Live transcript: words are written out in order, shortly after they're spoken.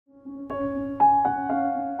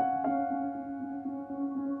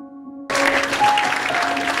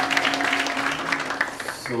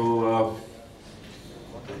So,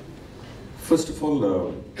 first of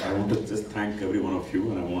all, I want to just thank every one of you,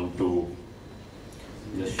 and I want to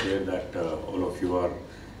just share that all of you are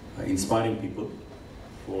inspiring people.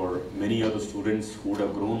 For many other students who would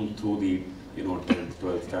have grown through the 10th,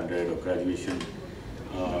 12th standard or graduation,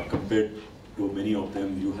 compared to many of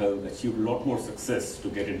them, you have achieved a lot more success to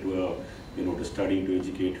get into a to study, to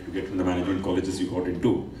educate, to get into the management colleges you got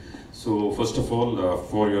into. So first of all,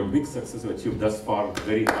 for your big success achieved thus far,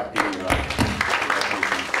 very happy.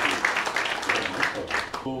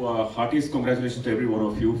 So heartiest congratulations to every one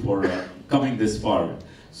of you for coming this far.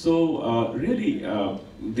 So really,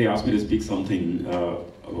 they asked me to speak something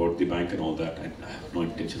about the bank and all that. I have no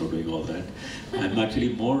intention of doing all that. I'm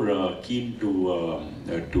actually more keen to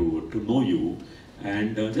know you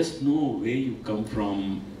and just know where you come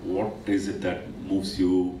from. What is it that moves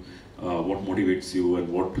you? What motivates you, and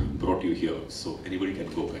what brought you here? So anybody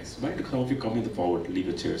can go, guys. Why don't some of you come in the forward, leave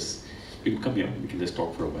your chairs. You can come here. We can just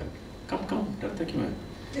talk for a while. Come. Thank you, man.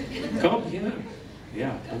 Come here.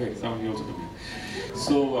 Yeah. Okay. Some of you also come here.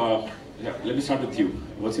 So yeah, let me start with you.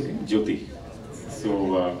 What's your name? Jyoti. So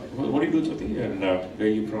what do you do, Jyoti? And where are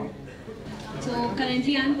you from? So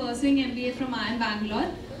currently I'm pursuing MBA from IIM Bangalore.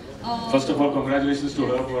 First of all, congratulations to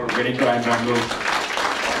her for getting to IIM Bangalore.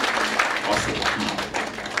 Awesome.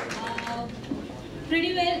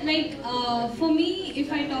 Pretty well, like for me,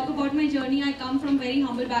 if I talk about my journey, I come from very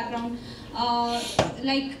humble background.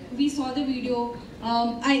 Like we saw the video,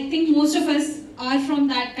 I think most of us are from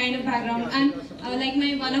that kind of background. And like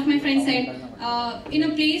one of my friends said, in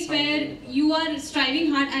a place where you are striving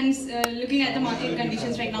hard and looking at the market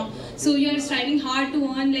conditions right now, so you are striving hard to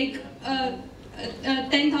earn like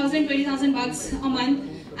 10,000, 20,000 bucks a month,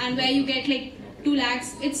 and where you get like 2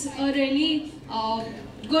 lakhs. It's a really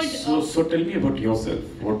good. So tell me about yourself.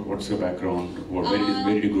 What's your background?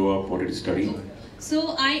 Where did you grow up? What did you study?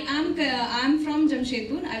 So I'm from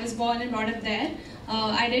Jamshedpur. I was born and brought up there.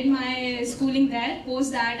 I did my schooling there.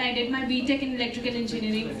 Post that, I did my BTech in electrical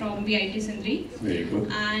engineering from VIT Sindri. Very good.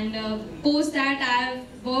 And post that,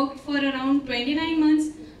 I've worked for around 29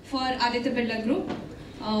 months for Aditya Birla Group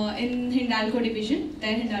in Hindalco division.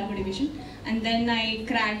 And then I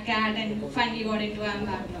cracked CAT and finally got into IIM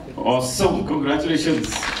Bangalore. Awesome! Congratulations!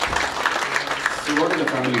 So what does the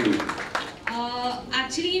family do?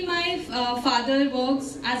 Actually, my father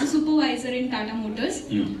works as a supervisor in Tata Motors.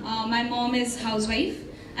 My mom is housewife,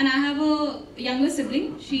 and I have a younger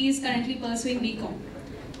sibling. She is currently pursuing BCom.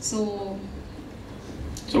 So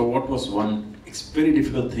what was one very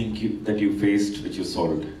difficult thing that you faced, which you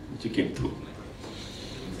solved, which you came through?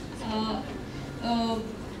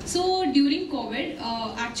 So during COVID,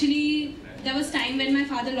 actually there was time when my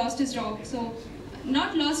father lost his job. So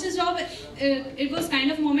not lost his job, it was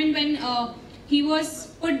kind of moment when he was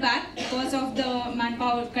put back because of the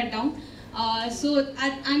manpower cut down.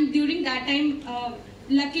 And during that time,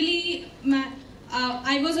 luckily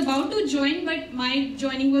I was about to join, but my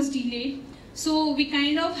joining was delayed. So we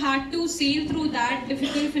kind of had to sail through that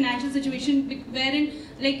difficult financial situation wherein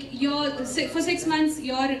like for 6 months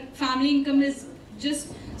your family income is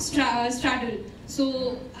just straddled.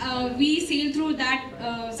 So we sailed through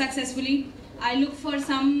that successfully. I looked for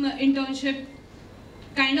some internship,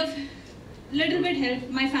 kind of little bit helped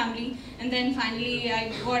my family, and then finally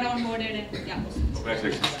I got onboarded and yeah.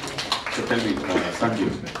 Congratulations. So tell me, Sanju.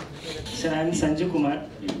 Sir, I am Sanju Kumar.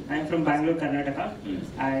 I am from Bangalore, Karnataka,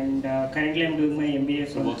 and currently I am doing my MBA.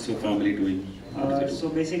 So what's your family doing? So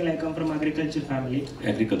basically I come from agriculture family.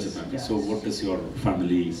 Agriculture family. Yeah. So what does your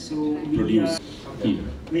family produce?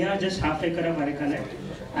 We have just half acre of areca,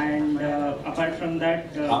 and apart from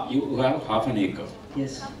that... you have half an acre?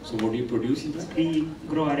 Yes. So what do you produce in that? We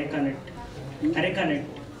grow areca nut.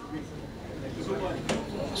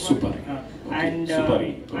 Supari. And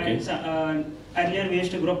earlier we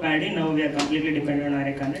used to grow paddy. Now we are completely dependent on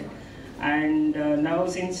areca nut. And now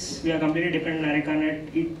since we are completely dependent on areca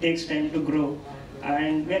nut, it takes time to grow.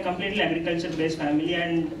 And we are completely agriculture-based family.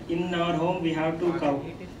 And in our home we have 2 cows.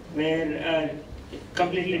 We're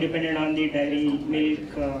completely dependent on the dairy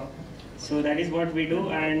milk. So that is what we do.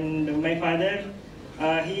 And my father,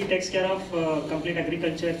 he takes care of complete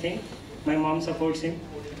agriculture thing. My mom supports him.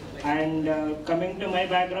 And coming to my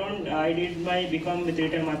background, I did my BCom with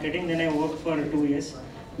retail marketing. Then I worked for 2 years.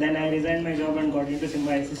 Then I resigned my job and got into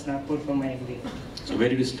Symbiosis Nagpur for my MBA. So where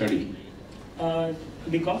did you study?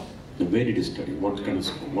 BCom. Where did you study? What kind of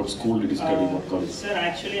school? What school did you study? What college? Sir,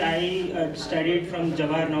 actually I studied from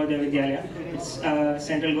Jawahar Navodaya Vidyalaya. It's a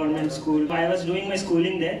central government school. I was doing my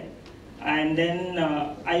schooling there. And then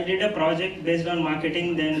I did a project based on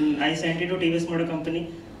marketing. Then I sent it to TVS Motor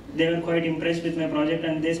Company. they were quite impressed with my project,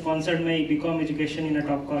 and they sponsored my BCom education in a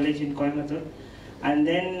top college in Coimbatore. And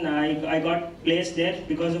then I got placed there.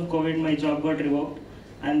 Because of COVID, my job got revoked.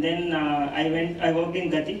 And then I worked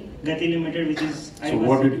in Gati Limited, which is... So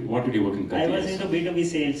what did you work in Gati? I was into B2B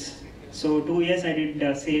sales. So 2 years I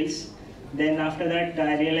did sales. Then after that,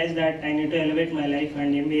 I realized that I need to elevate my life,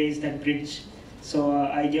 and MBA is that bridge. So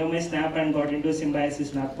I gave my snap and got into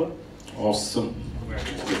Symbiosis Nagpur. Awesome.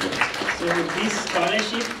 So this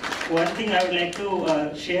scholarship, one thing I would like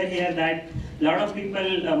to share here, that a lot of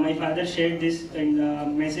people, my father shared this in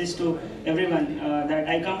message to everyone, that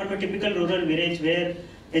I come from a typical rural village where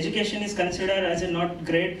education is considered as a not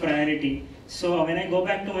great priority. So when I go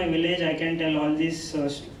back to my village, I can tell all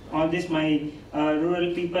this my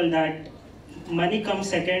rural people that money comes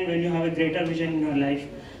second when you have a greater vision in your life.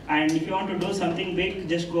 And if you want to do something big,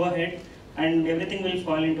 just go ahead and everything will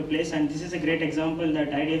fall into place. And this is a great example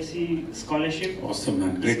that IDFC Scholarship awesome,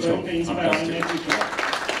 man. Great is job. going to inspire all my people.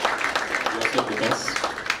 Yourself with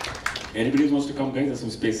us. Anybody who wants to come, guys? There's some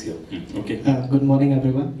space here. Okay. Good morning,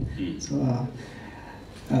 everyone. So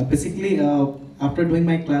basically, after doing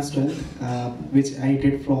my class 12, which I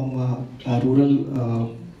did from a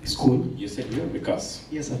rural school. You said you are Vikas.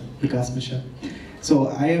 Yes, sir. Vikas Mission. So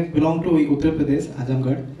I belong to Uttar Pradesh,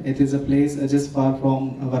 Azamgarh. It is a place just far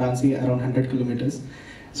from Varanasi, around 100 kilometers.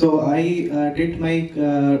 So I did my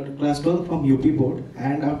class 12 from UP board,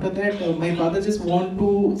 and after that my father just want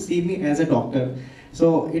to see me as a doctor.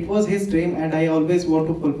 So it was his dream, and I always want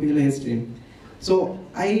to fulfill his dream. So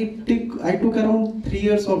I took around 3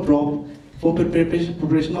 years of drop for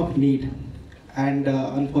preparation of NEET, and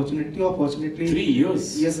unfortunately or fortunately... 3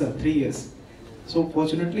 years? Yes, sir, 3 years. So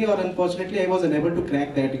fortunately or unfortunately, I was unable to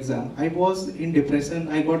crack that exam. I was in depression.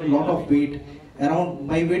 I got a lot of weight.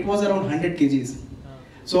 My weight was around 100 kgs.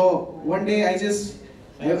 So one day I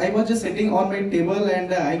was just sitting on my table,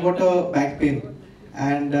 and I got a back pain.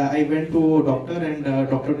 And I went to a doctor, and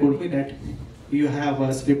doctor told me that you have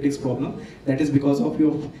a slip disc problem. That is because of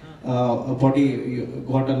your body, you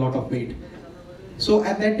got a lot of weight. So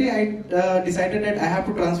at that day, I decided that I have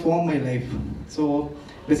to transform my life. So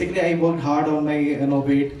basically, I worked hard on my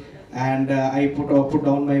weight, and I put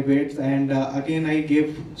down my weights, and again I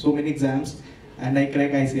gave so many exams, and I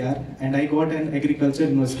cracked ICR, and I got an agriculture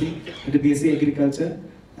university, the BSc Agriculture,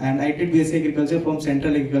 and I did BSc Agriculture from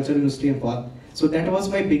Central Agriculture University in Nepal. So that was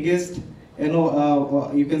my biggest,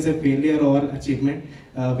 you can say failure or achievement,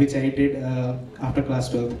 which I did after class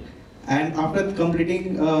 12. And after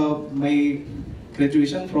completing my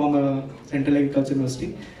graduation from Central Agriculture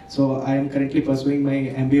University, so I am currently pursuing my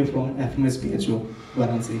MBA from FMS PHO,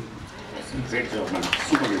 Varanasi. Great job, man.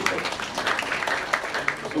 Super great job.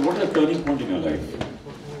 So what is the turning point in your life?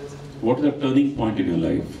 What is the turning point in your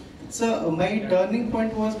life? So my turning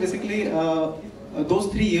point was basically those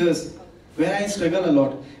 3 years where I struggled a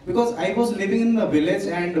lot, because I was living in a village,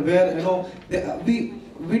 and where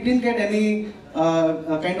we didn't get any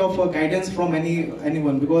kind of guidance from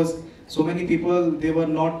anyone, because so many people, they were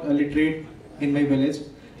not literate in my village.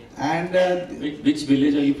 And which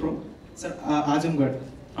village are you from? Sir, Azamgarh.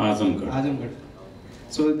 Azamgarh.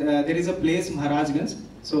 So there is a place, Maharajganj.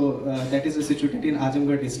 So that is situated in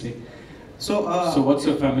Azamgarh district. So what's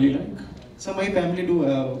your family like? So my family do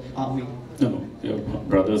farming. No. Your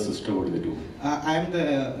brother, sister, what do they do? I am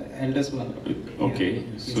the eldest one. Okay.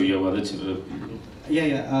 Yeah. So you have other children?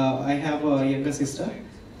 Yeah. I have a younger sister,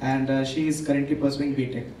 and she is currently pursuing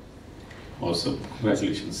BTech. Awesome.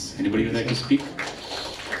 Congratulations. Anybody would like to speak?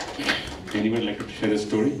 Anyone like to share a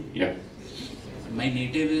story? Yeah. My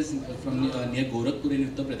native is from near Gorakhpur in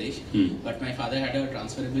Uttar Pradesh, but my father had a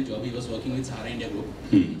transferable job. He was working with Sahara India Group.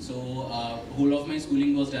 So whole of my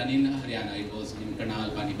schooling was done in Haryana. It was in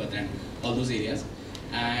Karnal, Panipat and all those areas.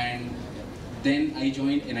 And then I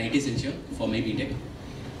joined NIT Silchar for my BTech.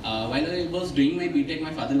 While I was doing my BTech,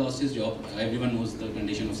 my father lost his job. Everyone knows the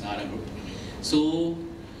condition of Sahara Group. So,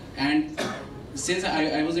 and since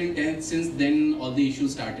I was in 10th, since then all the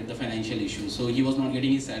issues started, the financial issues. So he was not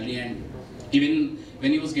getting his salary, and even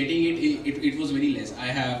when he was getting it was very less. I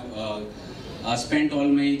have spent all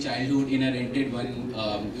my childhood in a rented one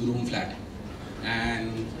room flat.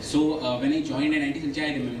 And so when I joined NIT Silchar,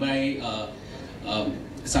 I remember I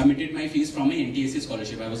submitted my fees from my NTSC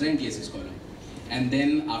scholarship. I was an NTSC scholar. And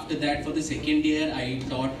then after that, for the second year, I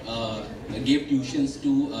gave tuitions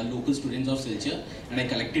to local students of Silchar, and I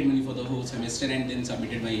collected money for the whole semester and then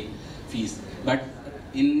submitted my fees. But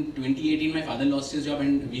in 2018, my father lost his job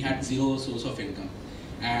and we had zero source of income.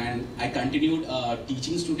 And I continued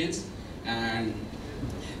teaching students, and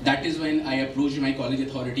that is when I approached my college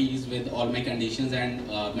authorities with all my conditions, and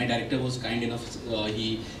my director was kind enough,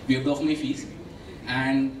 he waived off my fees.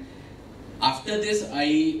 And after this,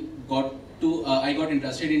 I got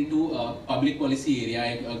interested into public policy area.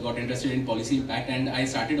 I got interested in policy impact, and I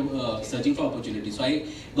started searching for opportunities. So I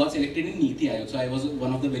got selected in Niti Aayog. So I was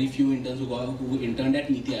one of the very few interns who interned at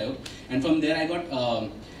Niti Aayog, and from there I got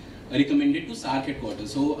recommended to SARC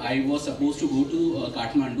headquarters. So I was supposed to go to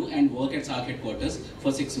Kathmandu and work at SARC headquarters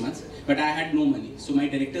for 6 months, but I had no money. So my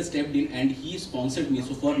director stepped in and he sponsored me.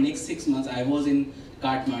 So for next 6 months, I was in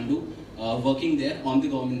Kathmandu working there on the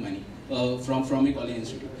government money from a college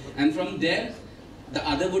institute. And from there, the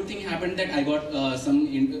other good thing happened that I got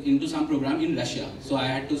into some program in Russia. So I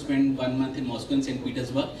had to spend 1 month in Moscow and St.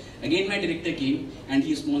 Petersburg. Again, my director came and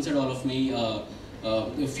he sponsored all of my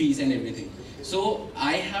fees and everything. So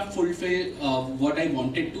I have fulfilled what I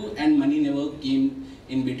wanted to, and money never came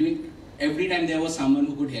in between. Every time there was someone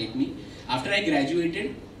who could help me. After I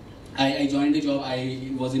graduated, I joined the job.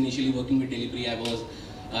 I was initially working with delivery. I was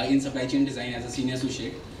in supply chain design as a senior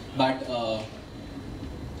associate. But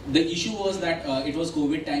the issue was that it was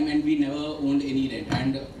COVID time and we never owned any rent.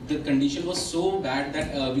 And the condition was so bad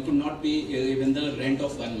that we could not pay even the rent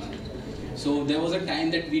of 1 month. So there was a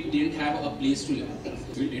time that we didn't have a place to live.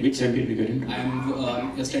 Which MBA did you get into? I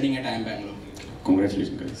am studying at IIM Bangalore.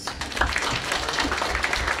 Congratulations, guys.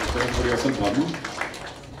 For yourself, Bhavna.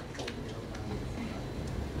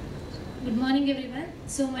 Good morning, everyone.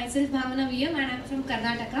 So myself Bhavana VM and I am from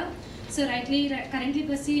Karnataka. So currently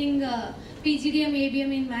pursuing PGDM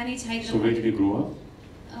ABM in Manage Hyderabad. So where did you grow up?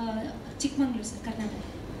 Chikmagalur, sir, Karnataka.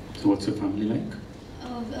 So what's your family like?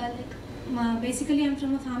 Basically, I'm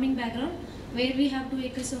from a farming background where we have 2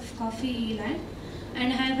 acres of coffee land,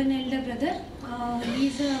 and I have an elder brother.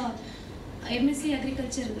 He's a MSc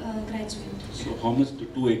Agriculture graduate. So how much do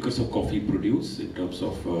 2 acres of coffee produce in terms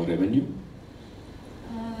of revenue?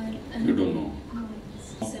 You don't know? No.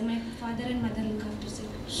 So my father and mother look after it.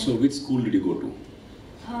 So which school did you go to?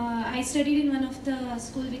 I studied in one of the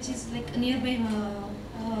school which is like nearby.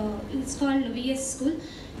 It's called VS school.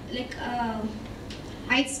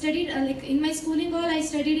 I studied in my schooling all. I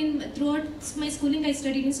studied in throughout my schooling. I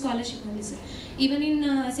studied in scholarship only, sir. Even in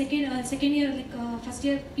second year, first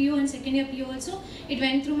year PO and second year PO also, it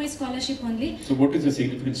went through my scholarship only. So what is the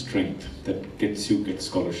significant strength that gets you get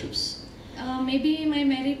scholarships? Maybe my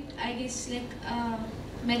merit, I guess,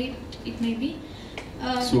 merit it may be.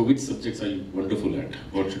 So which subjects are you wonderful at?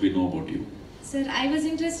 What should we know about you? Sir, I was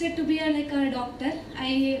interested to be a doctor.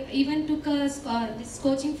 I even took this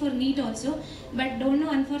coaching for NEET also, but don't know,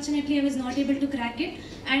 unfortunately I was not able to crack it.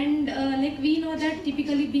 And we know that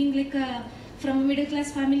typically being from a middle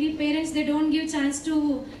class family, parents, they don't give chance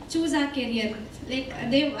to choose our career.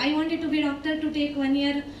 I wanted to be a doctor to take 1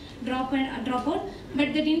 year drop out,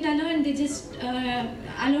 but they didn't allow, and they just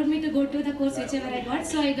allowed me to go to the course whichever I got.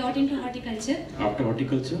 So I got into horticulture. After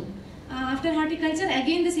horticulture? After horticulture,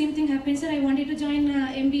 again the same thing happened, sir. I wanted to join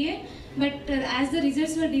MBA, but as the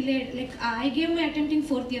results were delayed, I gave my attempt in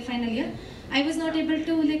 4th year, final year. I was not able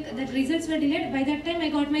to, the results were delayed. By that time, I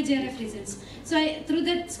got my JRF results. So through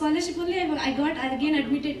that scholarship only, I got again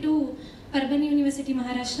admitted to Parbhani University,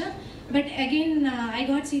 Maharashtra. But again, I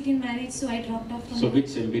got seat in marriage, so I dropped off from. So which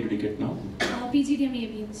MBA did you get now? PGDM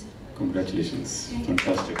ABM, sir. Congratulations.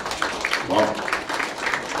 Fantastic. Wow.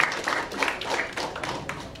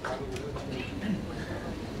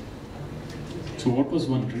 So what was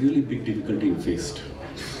one really big difficulty you faced?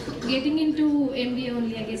 Getting into MBA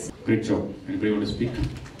only, I guess. Great job. Anybody want to speak?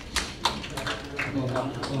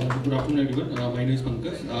 Good afternoon, everyone. My name is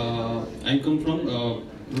Pankaj. I come from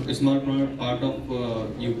a small part of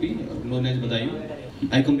UP, known as Badaयूं.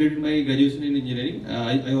 I completed my graduation in engineering.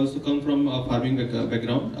 I also come from a farming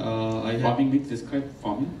background. Farming means describe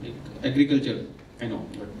farming? Agriculture. I know.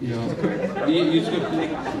 Yeah. we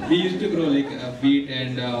used to grow wheat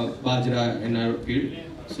and bajra in our field.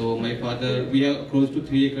 So my father, we are close to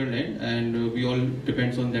 3 acre land, and we all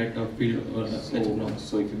depends on that field.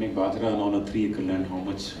 So if you make bajra on a 3 acre land, how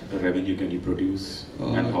much revenue can you produce?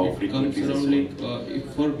 And how frequently? Comes around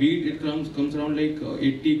for wheat, it comes around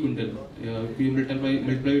 80 quintal. If you multiply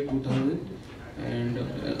with 2,000, and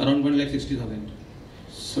around 1,60,000.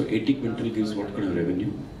 So 80 quintal gives what kind of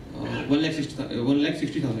revenue?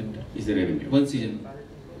 1,60,000 is the revenue. One season.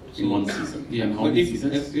 In one season. Yeah. And how many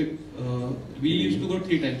seasons? We used to go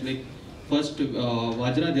 3 times. First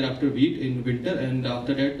bajra, thereafter wheat in winter, and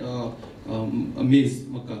after that maize,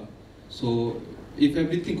 makkah. So if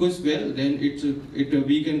everything goes well, then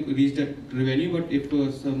we can reach that revenue. But if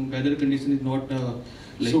some weather condition is not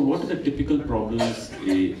so what are the typical problems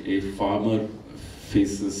a farmer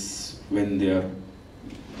faces when they are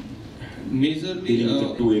majorly dealing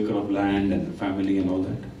with 2 acre of land and family and all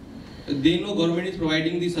that? they know government is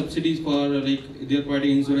providing the subsidies for like they are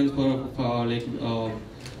providing insurance for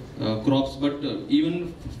crops, but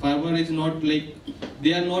even farmer is not like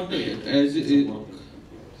they are not as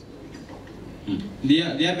they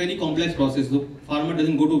are very complex process. The farmer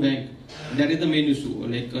doesn't go to bank. That is the main issue.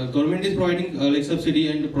 Like government is providing like subsidy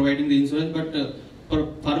and providing the insurance, but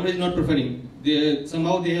farmer is not preferring.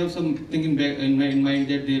 Somehow they have something in mind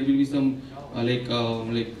that there will be some like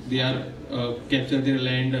they are capture their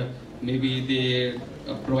land. Maybe they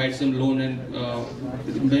provide some loan and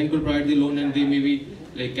the bank will provide the loan and they maybe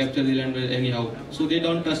like capture the land anyhow. So they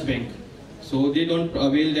don't trust bank. So they don't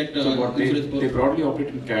avail that. So what they broadly operate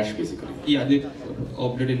in cash basically. Yeah, they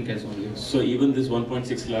operate in cash only. So even this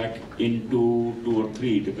 1.6 lakh into 2 or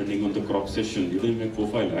 3, depending on the crop session, even if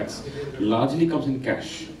 4-5 lakhs, largely comes in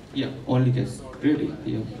cash. Yeah, only cash. Really?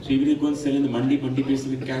 Yeah. So even if you go and sell in the mandi pays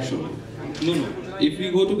in cash only? No. If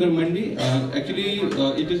we go to the mandi, actually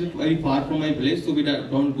it is very far from my place, so we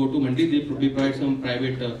don't go to mandi. They provide some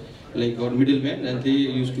private like or middlemen, and they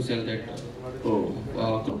used to sell that.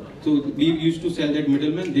 So we used to sell that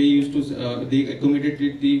middleman. They used to they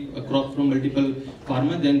accommodated the crop from multiple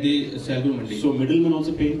farmers, then they sell to mandi. So middlemen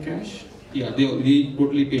also pay in cash? Yeah, they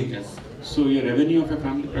totally pay in cash. So your revenue of your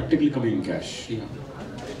family practically coming in cash? Yeah.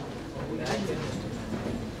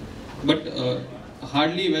 But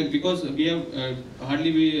hardly, because we have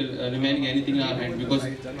hardly we remaining anything in our hand, because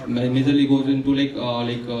majorly goes into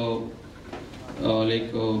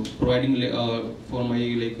providing for my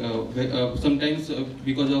sometimes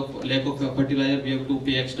because of lack of fertilizer we have to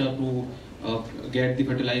pay extra to get the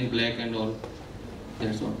fertilizer in black and all.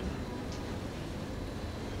 That's all.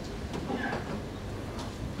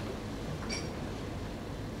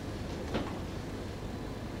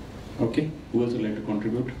 Okay. Who else would like to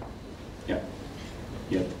contribute?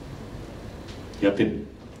 Yeah. Yatin.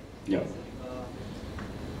 Yeah.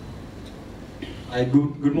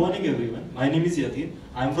 Good morning, everyone. My name is Yatin.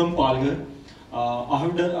 I am from Palghar.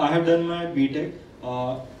 I have done my BTech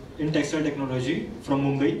in textile technology from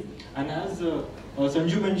Mumbai. And as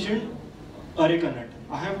Sanju mentioned, areca nut.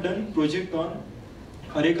 I have done project on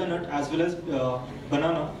areca nut as well as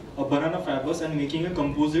banana fibers and making a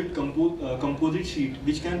composite sheet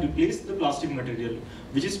which can replace the plastic material,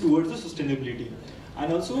 which is towards the sustainability.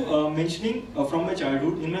 And also mentioning from my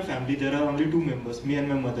childhood, in my family there are only 2 members, me and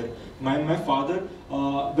my mother. My father,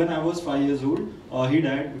 when I was 5 years old, he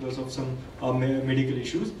died because of some medical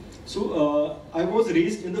issues. So I was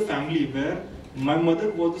raised in the family where my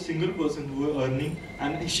mother was the single person who was earning,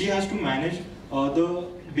 and she has to manage the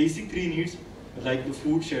basic 3 needs like the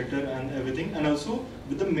food, shelter and everything, and also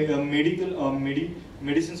with the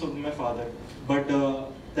medicines of my father. But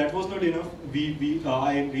that was not enough.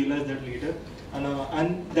 I realized that later.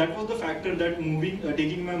 And that was the factor that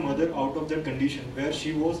taking my mother out of that condition where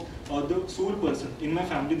she was the sole person. In my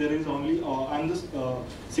family there is only, I'm the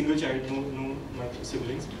single child, no my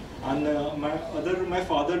siblings. And my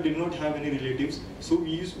father did not have any relatives, so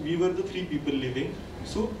we were the 3 people living.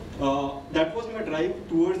 So that was my drive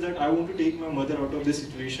towards that. I want to take my mother out of this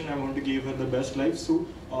situation. I want to give her the best life. So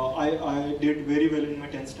I did very well in my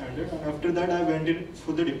 10th standard, and after that I went in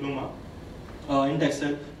for the diploma in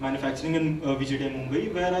textile manufacturing in VJTI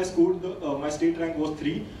Mumbai, where I scored my state rank was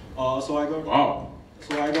 3. So I got. Wow.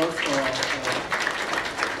 So I got.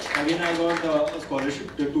 Again, I got a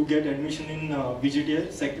scholarship to get admission in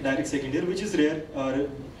VJTI direct second year, which is rare.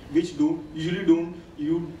 Which usually don't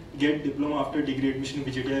you get diploma after degree admission in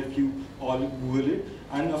VJTI if you all Google it.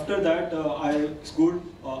 And after that, I scored.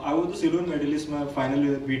 I was the silver medalist my final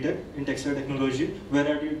year BTech in textile technology, where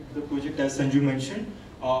I did the project as Sanju mentioned.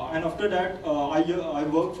 And after that, I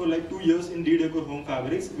worked for like 2 years in D-Decor Home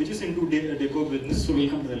Fabrics, which is into decor business. So we'll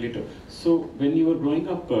come to that later. So when you were growing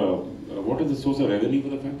up, what is the source of revenue for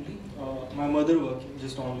the family? My mother working,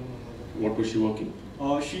 just only my mother. What was she working?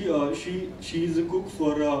 She is a cook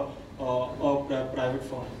for a private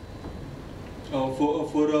firm.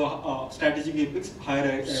 For strategic apex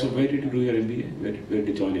higher. So where did you do your MBA? Where did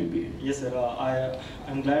you join MBA? Yes, sir.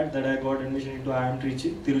 I'm glad that I got admission into IIM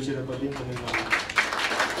Tiruchirappalli in Tamil Nadu.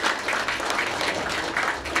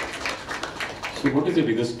 So what is your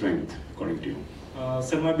biggest strength, according to you?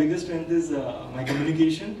 Sir, my biggest strength is my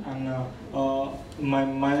communication and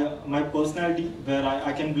my personality, where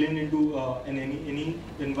I can blend into in any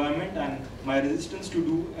environment, and my resistance to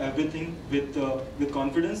do everything with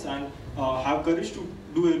confidence, and have courage to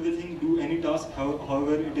do everything, do any task,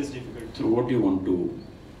 however it is difficult. So what do you want to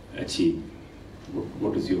achieve?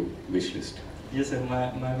 What is your wish list? Yes, sir.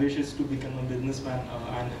 My wish is to become a businessman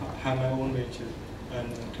and have my own venture. And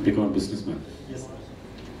become a businessman? Yes, sir.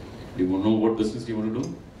 Do you want to know what business you want to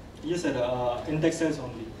do? Yes, sir. In textiles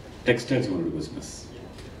only. Textiles you want to do business.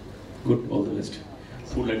 Good, all the best.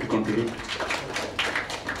 Who would like to contribute?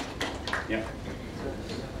 Yeah.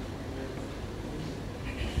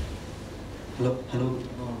 Hello.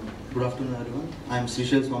 Good afternoon, everyone. I am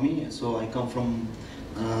Srishal Swami. So I come from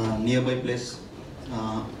nearby place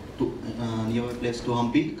to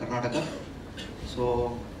Hampi, Karnataka.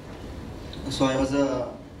 So I was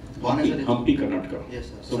born as a Hampi, Karnataka. Yes,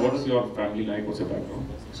 sir. So what's your family like? What's your background?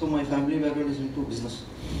 So my family background is into business.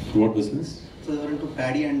 What business? So they are into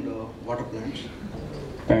paddy and water plants.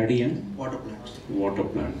 Paddy and? Water plants. Water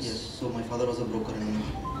plants. Yes. So my father was a broker in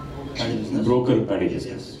paddy business. Broker paddy Yes,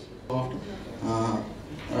 business. yes. So after,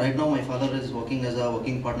 right now my father is working as a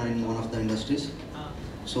working partner in one of the industries.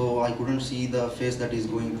 So I couldn't see the phase that he's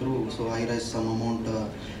going through. So I raised some amount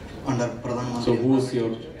under Pradhan Mantri. So who is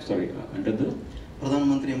your, under the? Pradhan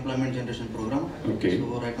Mantri Employment Generation Program. Okay. So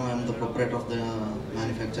right now I'm the proprietor of the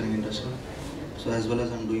manufacturing industry. So as well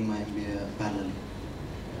as I'm doing my MBA parallel.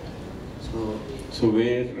 So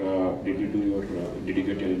where did you do your, did you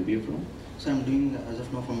get your MBA from? So I'm doing as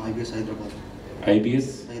of now from IBS Hyderabad.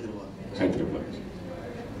 IBS? Hyderabad. Hyderabad.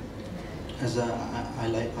 As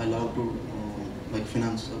I love to like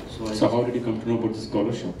finance. So how did you come to know about the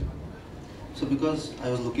scholarship? So because I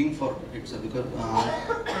was looking for it, sir, because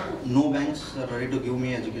no banks are ready to give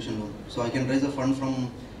me education loan. So I can raise a fund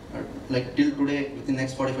from like till today, within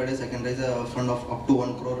next 45 days, I can raise a fund of up to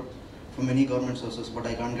 1 crore from many government sources, but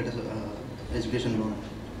I can't get an education loan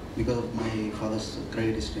because of my father's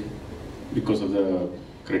credit history. Because of the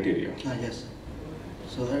criteria? Yes.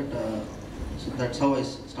 So that's how I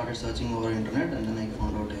started searching over internet, and then I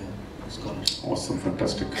found out a scholarship. Awesome,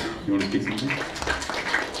 fantastic. You want to speak something?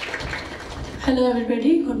 Hello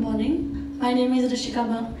everybody, good morning. My name is Rishika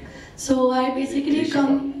Bang. So I basically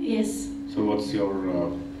yes. So what's your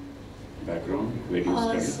background? Where do you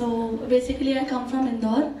study? So basically I come from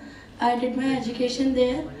Indore. I did my education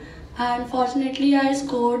there, and fortunately I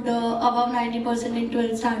scored above 90% in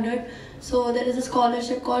 12th standard. So there is a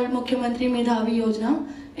scholarship called Mukhyamantri Medhavi Yojana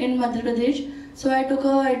in Madhya Pradesh. So I took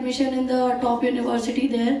admission in the top university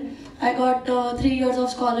there. I got 3 years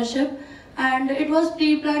of scholarship, and it was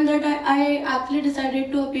pre-planned that I actually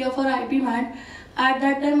decided to appear for IP MAT. At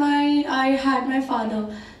that time I had my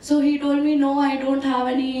father. So he told me, no, I don't have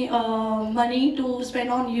any money to spend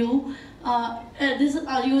on you. This is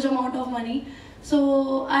a huge amount of money.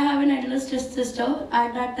 So I have an eldest sister.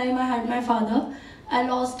 At that time I had my father. I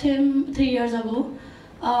lost him 3 years ago,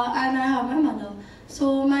 and I have my mother.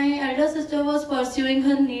 So my elder sister was pursuing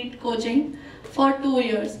her NEET coaching for 2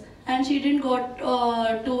 years, and she didn't got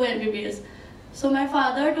to MBBS. So my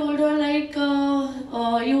father told her like,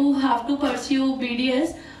 you have to pursue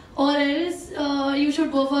BDS, or else you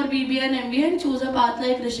should go for BBA and MBA and choose a path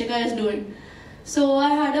like Rishika is doing. So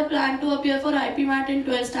I had a plan to appear for IP MAT in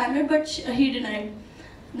 12th standard, but he denied.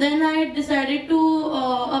 Then I decided to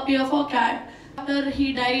appear for CAT. After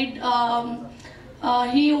he died,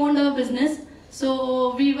 he owned a business.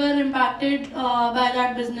 So we were impacted by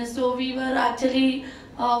that business. So we were actually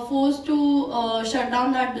forced to shut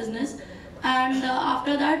down that business. And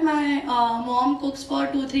after that, my mom cooks for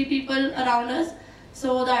 2-3 people around us.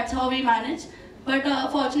 So that's how we manage. But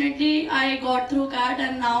fortunately, I got through CAT,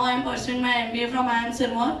 and now I am pursuing my MBA from IIM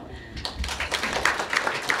Sirmaur.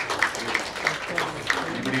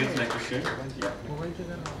 Anybody else like to share? Yeah.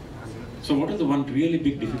 So what is the one really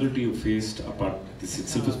big difficulty you faced apart? This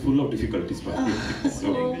itself is full of difficulties, but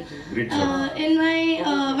so great job. In my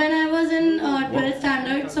when I was in 12th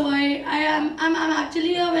standard, so I'm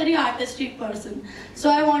actually a very artistic person.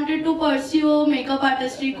 So I wanted to pursue a makeup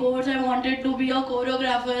artistry course. I wanted to be a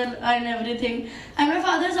choreographer and everything. And my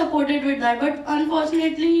father supported with that. But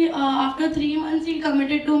unfortunately, after 3 months, he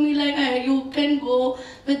committed to me like, you can go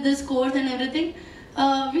with this course and everything.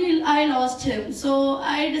 I lost him. So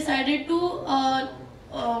I decided to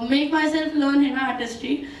make myself learn henna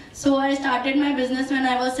artistry. So I started my business when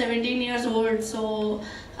I was 17 years old. So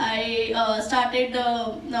I started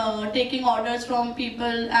taking orders from people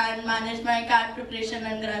and managed my CAT preparation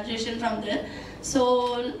and graduation from there.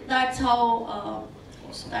 So that's how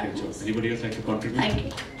awesome. that Great was. job. Anybody else like to contribute? Thank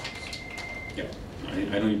you.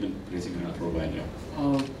 Yeah, I know you've been raising your hand for a while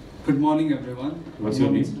now. Good morning, everyone. What's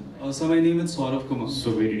your name? So my name is Saurav Kumar.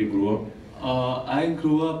 So where did you grow up? I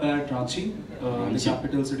grew up at Ranchi, the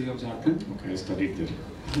capital city of Jharkhand. Okay, I studied there.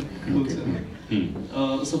 Cool, Okay.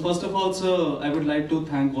 sir. So first of all, sir, I would like to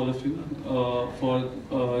thank all of you for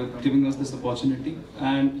giving us this opportunity,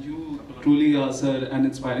 and you truly are, sir, an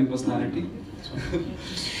inspiring personality.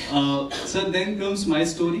 Sir, then comes my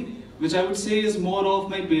story, which I would say is more of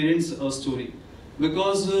my parents' story,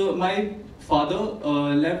 because my father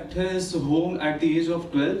left his home at the age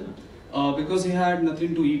of 12 because he had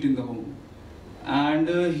nothing to eat in the home. And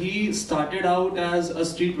he started out as a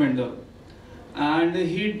street vendor. And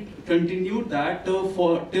he continued that till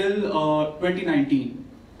 2019.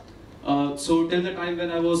 So till the time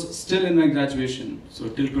when I was still in my graduation. So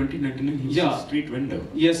till 2019 he was a street vendor?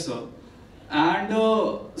 Yes, sir. And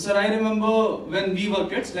sir, I remember when we were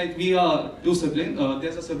kids, like we are two siblings,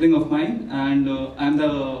 there's a sibling of mine and I'm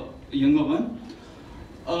the younger one.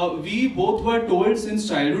 We both were told since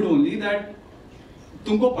childhood only that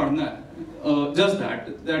tumko padhna hai. Just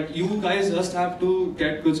that you guys just have to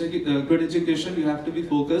get good education, you have to be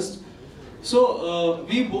focused. So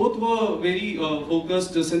we both were very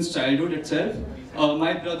focused since childhood itself.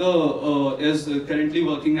 My brother is currently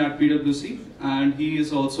working at PwC and he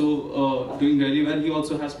is also doing really well. He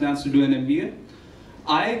also has plans to do an MBA.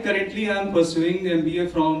 I currently am pursuing the MBA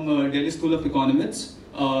from Delhi School of Economics.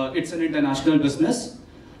 It's an international business.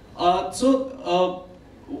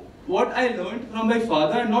 What I learned from my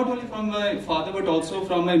father, and not only from my father but also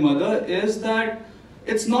from my mother, is that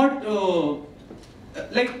it's not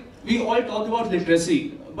like we all talk about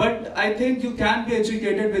literacy, but I think you can be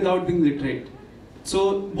educated without being literate.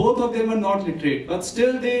 So both of them are not literate, but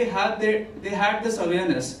still they had this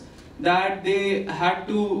awareness that they had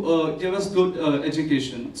to give us good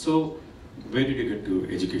education. So where did you get to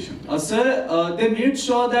education? Sir, they made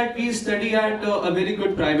sure that we study at a very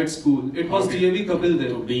good private school. It was DAV Kapil there.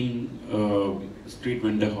 So being street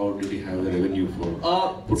vendor, how did he have the revenue for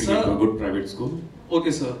putting sir, into a good private school?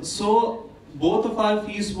 Okay, sir. So both of our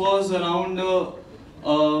fees was around,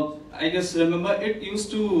 I just remember it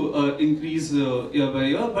used to increase year by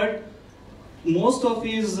year, but most of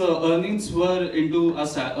his earnings were into a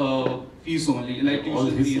fees only. Like all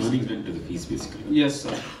his fees. earnings went to the fees basically. Yes,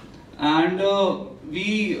 sir. And I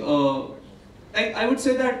would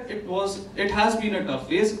say that it has been a tough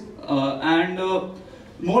phase, and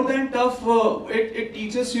more than tough, it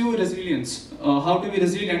teaches you resilience, how to be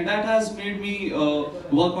resilient. That has made me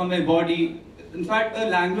work on my body. In fact, the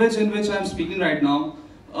language in which I am speaking right now,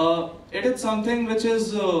 it is something which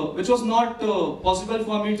was not possible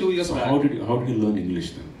for me 2 years back. How did you learn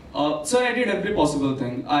English then? Sir, I did every possible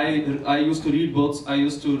thing. I used to read books, I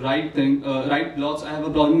used to write blogs, I have a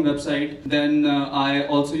blogging website. Then I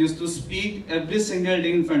also used to speak every single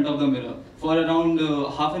day in front of the mirror for around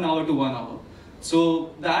half an hour to 1 hour.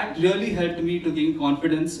 So that really helped me to gain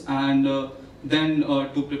confidence and then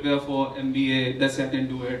to prepare for MBA, that's I can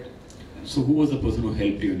do it. So who was the person who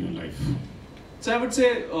helped you in your life? So I would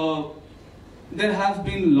say there have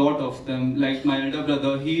been a lot of them. Like my elder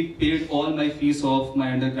brother, he paid all my fees of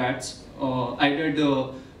my undergrads. I did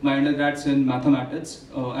my undergrads in mathematics.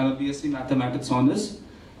 I'm a BSc Mathematics honors.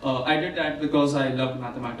 I did that because I loved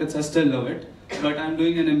mathematics. I still love it. But I'm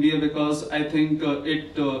doing an MBA because I think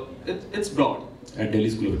it's broad. At Delhi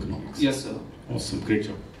School of Economics? Yes, sir. Awesome, great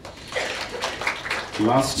job.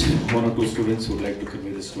 Last one or two students who would like to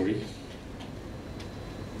convey the story.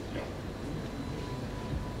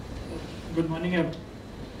 Good morning,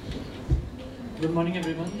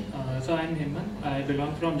 everyone. So I'm Hemant. I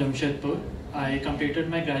belong from Jamshedpur. I completed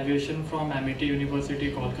my graduation from MIT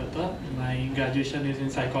University, Kolkata. My graduation is in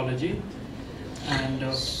psychology. And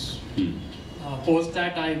post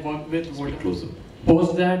that I worked with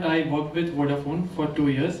Vodafone for 2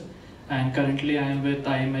 years. And currently I am with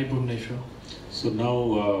IMI Bhubaneswar. So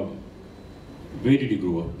now, where did you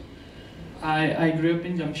grow up? I grew up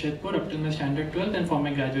in Jamshedpur up till my standard 12th, and for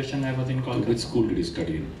my graduation I was in Kolkata. So which school did you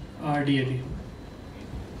study in? DAV.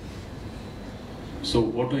 So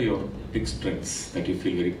what are your big strengths that you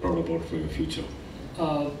feel very proud about for your future?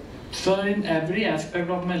 So in every aspect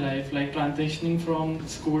of my life, like transitioning from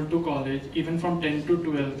school to college, even from 10th to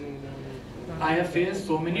 12th, I have faced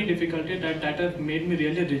so many difficulties that have made me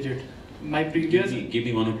really rigid. My previous... Give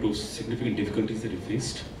me one or two significant difficulties that you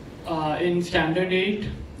faced. In standard 8,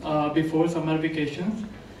 before summer vacations,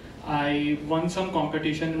 I won some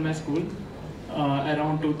competition in my school.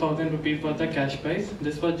 Around 2,000 rupees was the cash prize.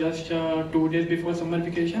 This was just 2 days before summer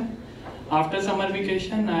vacation. After summer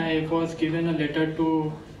vacation, I was given a letter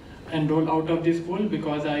to enroll out of the school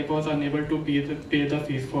because I was unable to pay the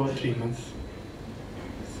fees for 3 months.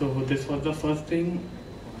 So this was the first thing.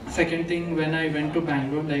 Second thing, when I went to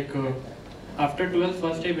Bangalore, after 12th,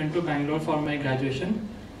 first I went to Bangalore for my graduation.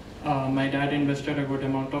 My dad invested a good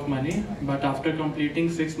amount of money, but after completing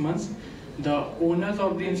 6 months, the owners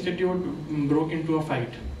of the institute broke into a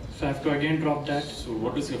fight. So I have to again drop that. So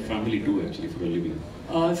what does your family do actually for a living?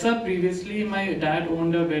 Sir, previously my dad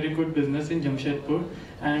owned a very good business in Jamshedpur,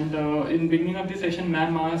 and in beginning of the session,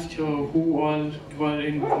 ma'am asked who all were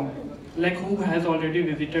like who has already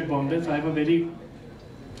visited Bombay, so I have a very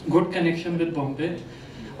good connection with Bombay.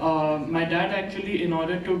 My dad actually, in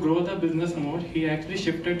order to grow the business more, he actually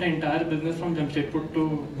shifted the entire business from Jamshedpur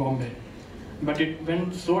to Bombay. But it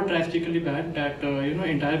went so drastically bad that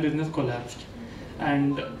entire business collapsed,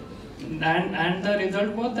 and the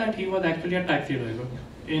result was that he was actually a taxi driver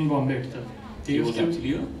in Bombay itself. He was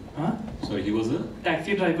actually a? Huh? Sorry, he was a?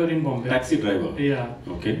 Taxi driver in Bombay. Taxi driver? Yeah.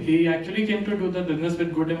 Okay. He actually came to do the business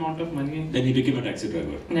with good amount of money. Then he became a taxi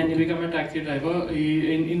driver? Then he became a taxi driver.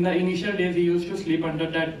 In the initial days, he used to sleep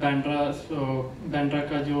under that Bandra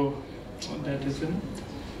ka jo, that is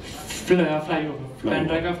flyover.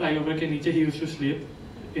 Bandra ka flyover ke niche he used to sleep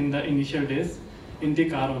in the initial days, in the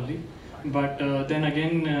car only. But then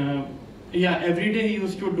again, every day he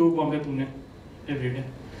used to do Bombay Pune, every day.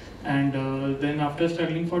 And then after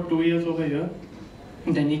struggling for 2 years over here,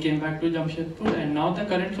 then he came back to Jamshedpur, and now the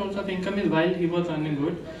current source of income is, while he was earning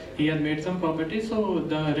good, he has made some property, so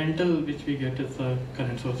the rental which we get is the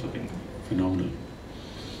current source of income. Phenomenal.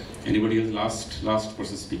 Anybody else? Last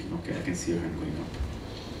person speaking. Okay, I can see your hand going up.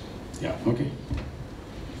 Yeah, okay.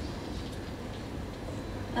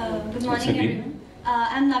 Good morning, everyone.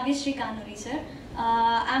 I'm Navya Kanuri, sir.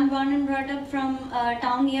 I'm born and brought up from a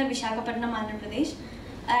town near Visakhapatnam, Andhra Pradesh.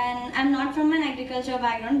 And I'm not from an agriculture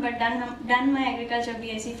background, but done my agriculture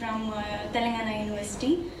BSc from Telangana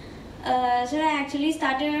University. So I actually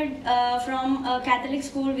started from a Catholic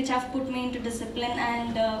school, which have put me into discipline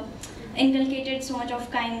and inculcated so much of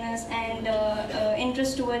kindness and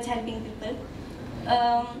interest towards helping people.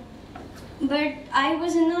 But I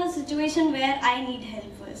was in a situation where I need help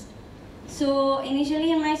first. So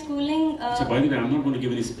initially in my schooling... so by the way, I'm not going to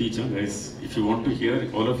give any speech, guys. If you want to hear,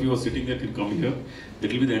 all of you are sitting there can come here.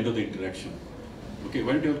 That will be the end of the interaction. Okay,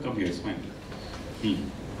 why don't you all come here? It's fine.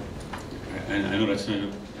 I know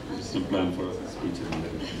Rachna is some plan for a speech.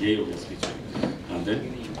 Speech. And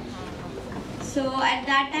then? So at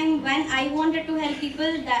that time, when I wanted to help people,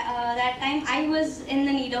 that time I was in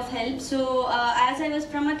the need of help. So as I was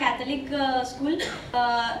from a Catholic school,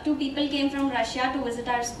 2 people came from Russia to visit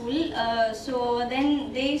our school. So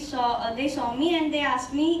then they saw me and they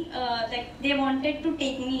asked me, like they wanted to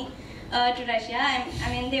take me to Russia. I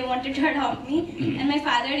mean, they wanted to adopt me, and my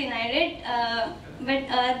father denied it. But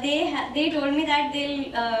they told me that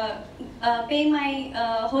they'll pay my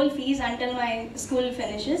whole fees until my school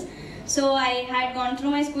finishes. So I had gone through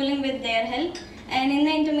my schooling with their help, and in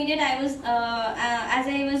the intermediate I was, as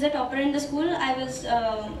I was a topper in the school, I was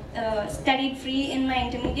studied free in my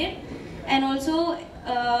intermediate, and also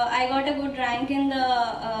I got a good rank in the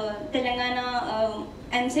Telangana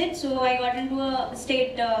NCET, so I got into a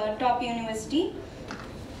state top university.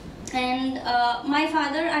 And my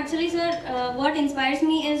father, actually sir, what inspires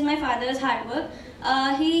me is my father's hard work.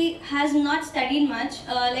 He has not studied much,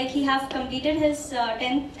 like he have completed his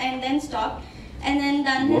 10th and then stopped, and then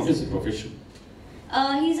done What is his profession?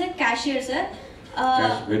 He's a cashier, sir.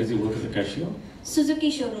 Where does he work as a cashier?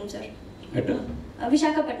 Suzuki showroom, sir. At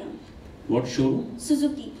Visakhapatnam. What showroom?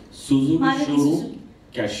 Suzuki. Suzuki Maruti showroom Suzuki.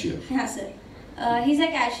 Cashier. Yeah, sir. He's a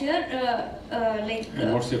cashier, like...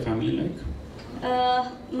 And what's your family like?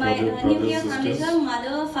 My nuclear family, sisters? sir,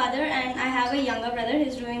 mother, father, and I have a younger brother.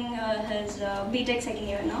 He's doing his BTech second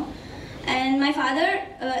year now. And my father,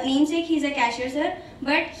 namesake, he's a cashier, sir,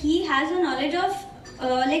 but he has a knowledge of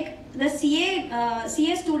like the CA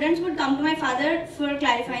students would come to my father for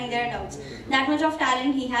clarifying their doubts. That much of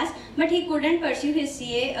talent he has, but he couldn't pursue his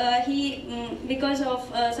CA. Because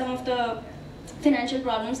of some of the financial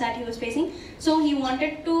problems that he was facing. So he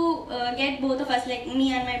wanted to get both of us, like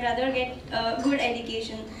me and my brother, get good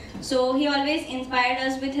education. So he always inspired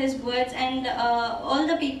us with his words and all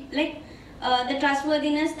the people, like the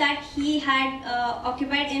trustworthiness that he had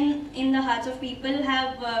occupied in the hearts of people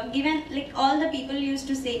have given, like all the people used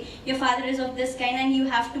to say, your father is of this kind and you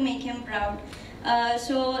have to make him proud.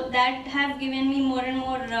 So that have given me more and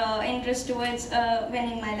more interest towards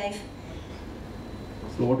winning my life.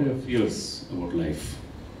 So what are your fears about life?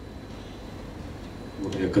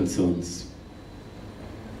 What are your concerns?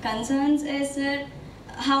 Concerns is, sir,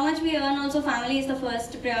 how much we earn. Also family is the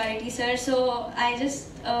first priority, sir. So I just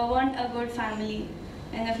want a good family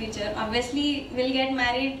in the future. Obviously we'll get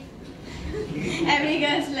married. Every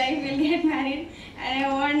girl's life will get married, and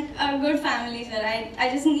I want a good family, sir. I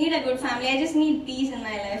just need a good family. I just need peace in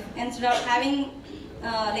my life. Instead of having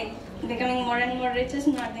like becoming more and more rich is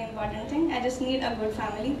not the important thing. I just need a good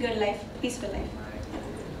family, good life, peaceful life.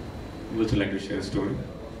 Would you like to share a story?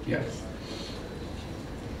 Yes.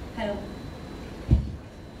 Hello.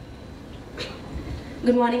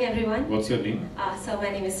 Good morning, everyone. What's your name? So my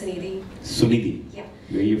name is Sunidhi. Sunidhi. Yeah.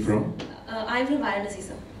 Where are you from? I'm from Varanasi,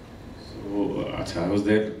 sir. So, I was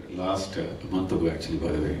there last month ago actually,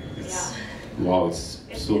 by the way. Wow, it's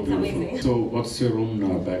so beautiful. Amazing. So, what's your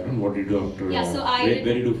own background? What did you do after? Where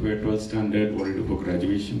did you do for your 12th standard? What did you do for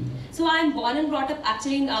graduation? So I'm born and brought up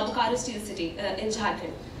actually in Bokaro Steel City in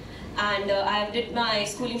Jharkhand. And I did my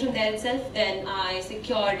schooling from there itself. Then I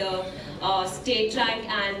secured a state rank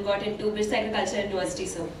and got into British Agriculture University.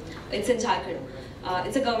 So it's in Jharkhand.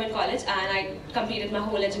 It's a government college, and I completed my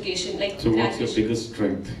whole education. So what's your biggest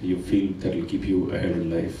strength you feel that will keep you ahead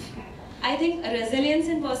in life? I think resilience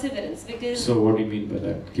and perseverance, because. So what do you mean by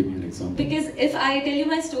that? Give me an example. Because if I tell you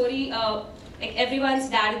my story, like everyone's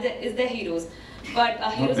dad is their heroes, but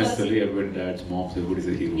heroes. Not necessarily everyone, dads, moms, everybody's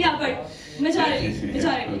a hero. Yeah, but majority.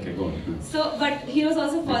 Okay, go on. So, but heroes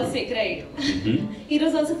also fall sick, right?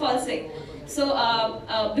 Heroes also fall sick.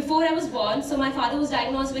 So before I was born, so my father was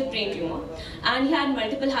diagnosed with brain tumor, and he had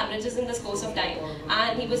multiple hemorrhages in the course of time,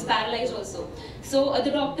 and he was paralyzed also. So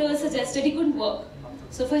the doctor suggested he couldn't work.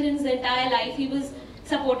 So for his entire life, he was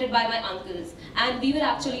supported by my uncles, and we were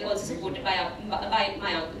actually also supported by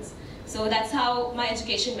my uncles. So that's how my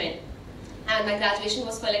education went. And my graduation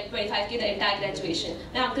was for like 25K, the entire graduation.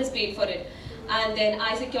 My uncles paid for it. And then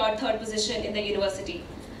I secured 3rd position in the university.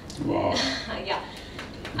 Wow. Yeah.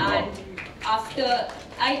 And after,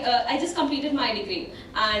 I just completed my degree.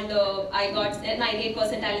 And I got 98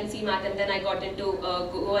 percentile in CMAT, and then I got into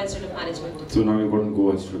Goa Institute of Management. So now you've got to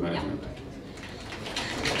Goa Institute of Management. Yeah.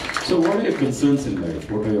 So what are your concerns in life?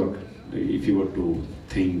 What are your, if you were to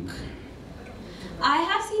think? I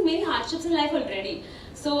have seen many hardships in life already.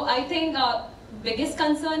 So I think biggest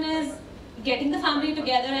concern is getting the family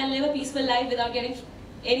together and live a peaceful life without getting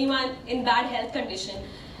anyone in bad health condition.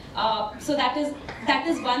 So that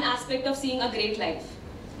is one aspect of seeing a great life,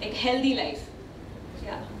 like healthy life.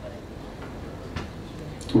 Yeah.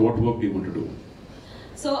 So what work do you want to do?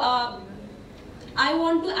 So I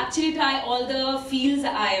want to actually try all the fields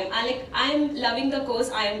I am loving the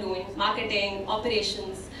course I am doing: marketing,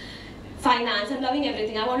 operations, finance. I'm loving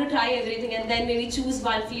everything. I want to try everything and then maybe choose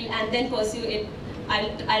one field and then pursue it.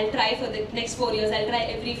 I'll try for the next 4 years. I'll try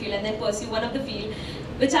every field and then pursue one of the field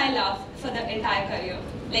which I love for the entire career.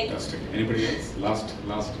 Like. Fantastic. Anybody else? Last.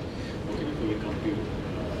 Okay, before we come to you,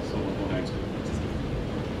 someone more hands.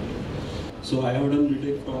 So I have done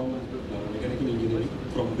BTech from mechanical engineering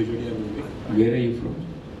from BJD Mumbai. Where are you from?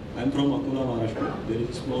 I'm from Akola, Maharashtra. There is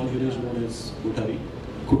a small village known as Kutari.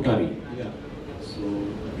 Kutari? Yeah. So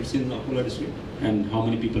it's in Akola district. And how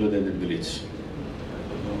many people are there in the village?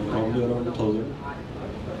 Probably around 1,000.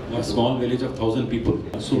 A small village of 1,000 people.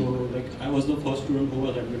 So like I was the first student who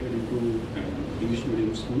was admitted into English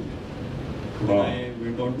medium school. Wow. I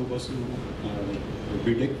went on to pursue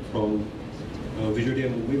BTech from BJD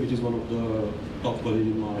Mumbai, which is one of the top colleges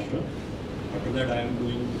in Maharashtra. After that, I am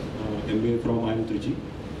doing MBA from IIM Trichy.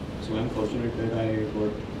 So I am fortunate that I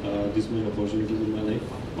got this much opportunities in my life.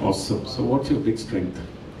 Awesome. So what's your big strength?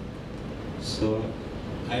 So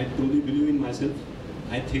I truly believe in myself.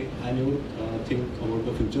 I never think about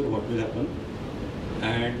the future, what will happen,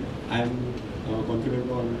 and I am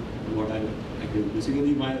confident on what I can do.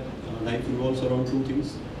 Basically, my life revolves around two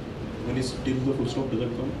things. One is till the full stop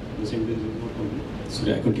doesn't come, the sentence is not complete.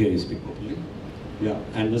 Sorry, I couldn't hear you speak properly. Yeah,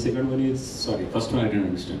 and the second one is... Sorry, first one I didn't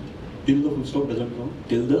understand. Till the full stop doesn't come.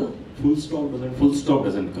 Till the? Full stop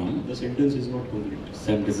doesn't come. The sentence is not complete.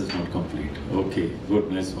 Sentence is not complete. Okay,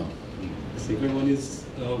 good, nice one. The second one is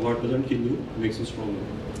what doesn't kill you makes you stronger.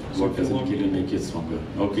 So what doesn't kill you makes you stronger.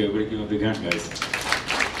 Okay, everybody give a big hand, guys.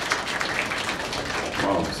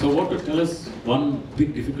 Wow. So what to tell us one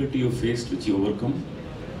big difficulty you faced which you overcome?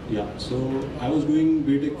 Yeah, so I was doing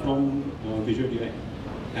BTech from BJDI,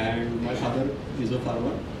 and my father is a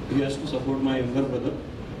farmer. He has to support my younger brother,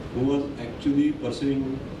 who was actually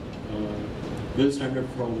pursuing well standard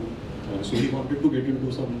from, so he wanted to get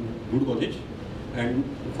into some good college, and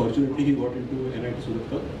fortunately he got into NIT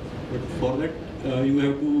Surat. But for that, you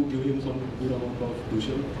have to give him some good amount of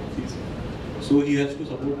tuition fees. So he has to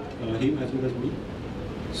support him as well as me.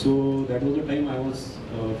 So that was the time I was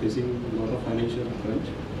facing a lot of financial crunch,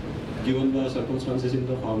 given the circumstances in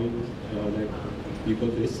the farming that people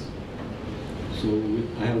face. So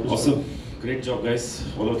I have to awesome. Great job, guys.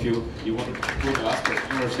 All of you. You want to do the last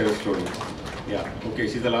question or share a story? Yeah. Okay,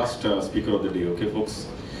 she's the last speaker of the day. Okay, folks.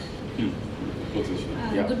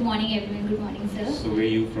 Yeah. Good morning, everyone. Good morning, sir. So where are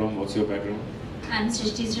you from? What's your background? I'm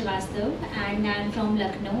Srishti Srivastav, and I'm from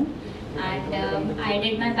Lucknow. And I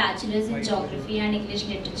did my bachelor's in geography and English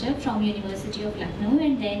literature from University of Lucknow,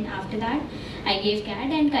 and then after that I gave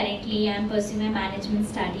CAT, and currently I'm pursuing my management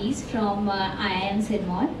studies from IIM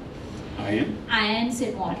Sirmaur. IIM? IIM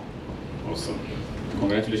Sirmaur. Awesome.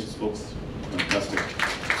 Congratulations, folks. Fantastic.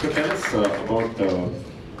 So tell us about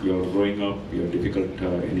your growing up, your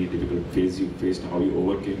any difficult phase you faced, how you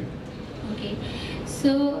overcame it. Okay,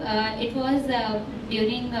 so it was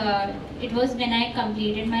it was when I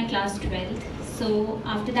completed my class 12th. So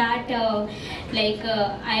after that,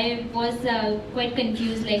 I was quite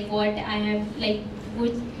confused, like what I have, like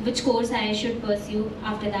which course I should pursue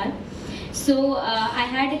after that. So I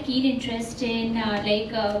had a keen interest in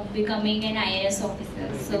becoming an IAS officer.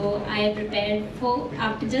 So I prepared for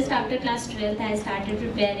just after class 12th. I started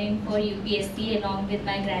preparing for UPSC along with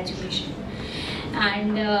my graduation.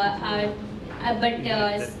 And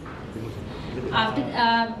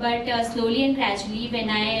slowly and gradually, when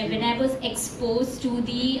I was exposed to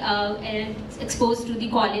the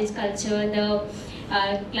college culture, the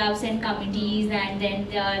clubs and committees, and then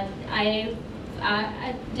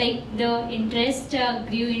the interest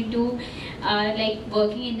grew into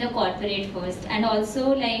working in the corporate first, and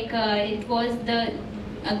also it was the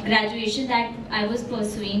graduation that I was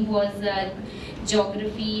pursuing was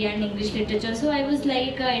geography and English literature. So I was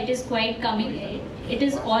like, it is quite coming. It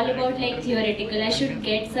is all about theoretical. I should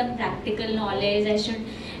get some practical knowledge. I should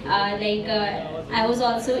I was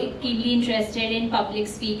also keenly interested in public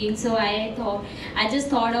speaking. So I just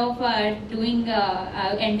thought of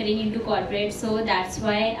entering into corporate. So that's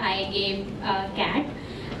why I gave CAT.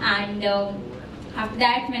 And after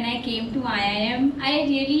that, when I came to IIM, I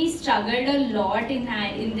really struggled a lot in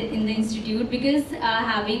the institute, because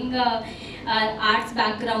having arts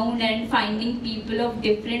background and finding people of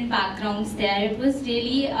different backgrounds there, it was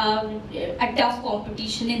really a tough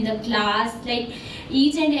competition in the class. Like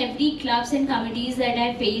each and every clubs and committees that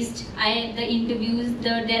I faced, the interviews,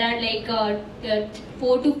 there are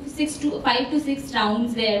 5 to 6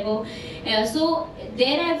 rounds there were. So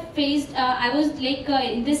there I faced, I was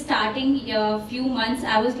in the starting few months,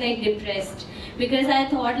 I was depressed, because I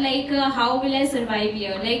thought how will I survive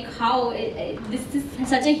here? How this is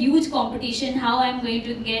such a huge competition, how I'm going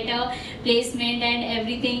to get a placement and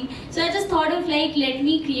everything. So I just thought of let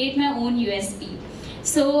me create my own USP.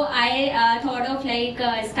 So I thought of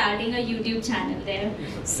starting a YouTube channel there.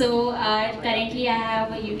 So currently I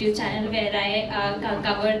have a YouTube channel where I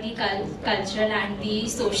cover the cultural and the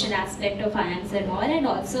social aspect of IIMs and all, and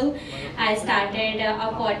also I started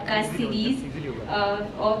a podcast series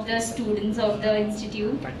of the students of the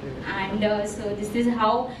institute, and so this is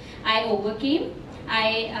how I overcame.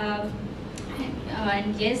 And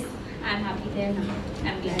yes, I'm happy there now.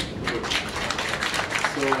 I'm glad.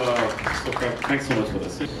 So thanks so much for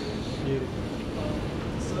this. Sir,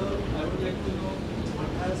 I would like to know what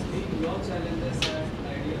has been your challenges at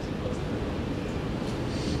IDFC?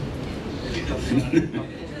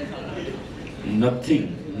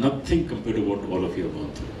 Nothing compared to what all of you have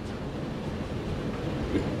gone through.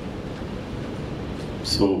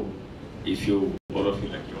 So, if all of you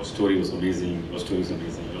your story was amazing, your story was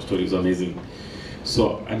amazing, your story was amazing.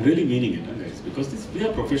 So, I'm really meaning it, guys, because we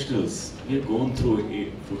are professionals. We have gone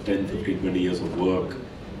through 10, 15, 20 years of work.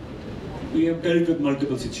 We have dealt with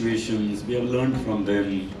multiple situations. We have learned from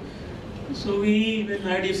them. So, when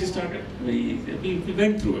IDFC started, we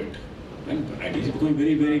went through it. And IDFC is becoming a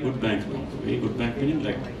very, very good bank now. Very good bank, meaning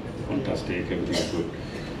fantastic, everything is good.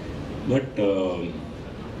 But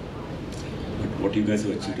what you guys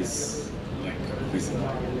have achieved is amazing.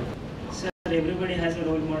 Sir, everybody has a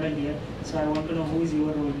role model here, so I want to know who is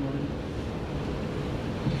your role model.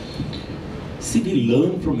 See, we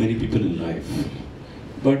learn from many people in life,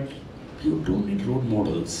 but you don't need role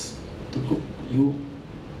models. You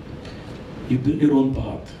build your own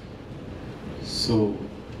path. So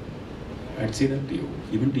I'd say that to you,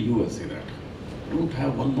 even to you, I'll say that. Don't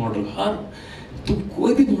have one model. तुम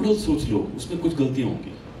कोई भी model सोच लो, उसमें कुछ गलतियां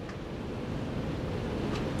होंगी.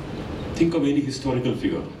 Think of any historical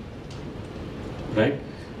figure, right?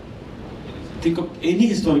 Think of any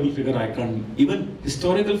historical figure, even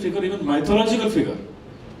historical figure, even mythological figure,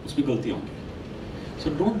 उसमें गलतियां होंगी. So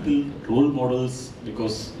don't build role models,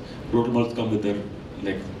 because role models come with their,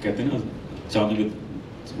 कहते हैं ना, चावल with,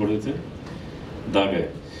 what is it? दाग है.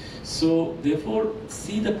 So therefore,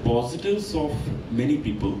 see the positives of many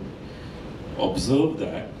people, observe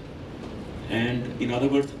that, and in other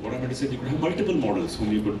words, what I'm going to say, you could have multiple models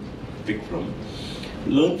whom you could pick from,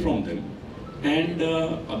 learn from them, and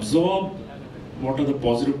absorb what are the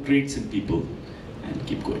positive traits in people, and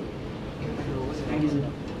keep going. Thank you,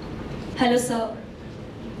 sir. Hello, sir.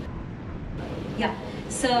 Yeah.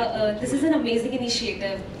 So this is an amazing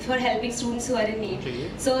initiative for helping students who are in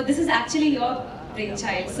need. So this is actually your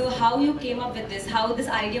brainchild. So how you came up with this, how this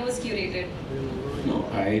idea was curated? No,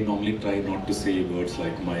 I normally try not to say words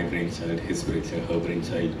like my brainchild, his brainchild, her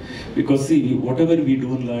brainchild, because see, whatever we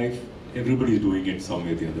do in life, everybody is doing it some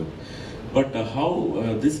way or the other. But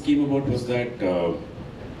how this came about was that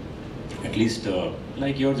at least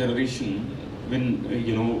like your generation, when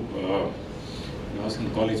when I was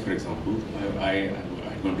in college, for example, I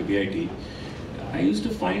had gone to BIT. I used to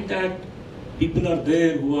find that people are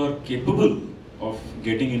there who are capable of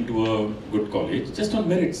getting into a good college just on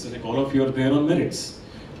merits. Like all of you are there on merits,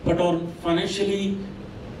 but on financially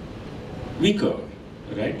weaker,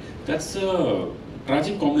 right? That's a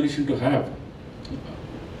tragic combination to have.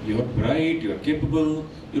 You're bright, you're capable,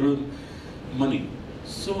 you're money.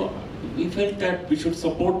 So we felt that we should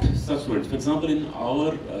support such students. For example, in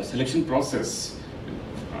our selection process,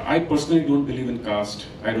 I personally don't believe in caste,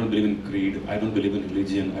 I don't believe in creed, I don't believe in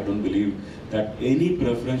religion, I don't believe that any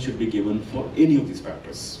preference should be given for any of these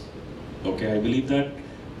factors. Okay, I believe that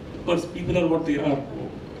people are what they are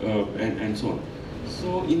and so on.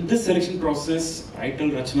 So in this selection process, I tell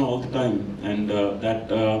Rachna all the time, and that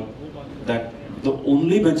the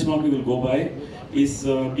only benchmark we will go by is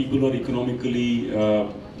people who are economically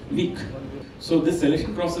weak. So this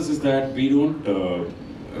selection process is that we don't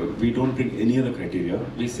bring any other criteria.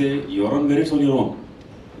 We say you're on merits on your own.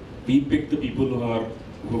 We pick the people who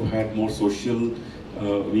have had more social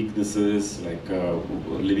weaknesses, like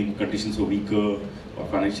living conditions were weaker or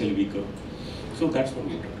financially weaker. So that's what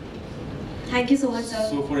we do. Thank you so much, sir.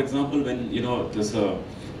 So, for example, when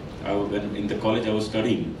when in the college I was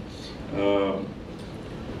studying,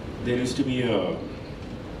 there used to be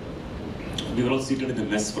we were all seated in the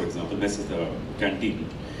mess, for example. Mess is the canteen,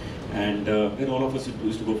 and where all of us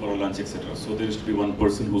used to go for our lunch, etc. So there used to be one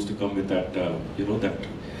person who used to come with that, there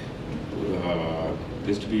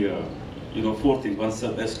used to be four things. One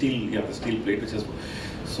the steel plate, which has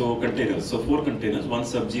containers. So 4 containers, one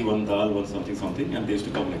sabji, one dal, one something, and they used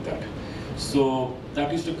to come like that. So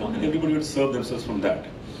that used to come, and everybody would serve themselves from that.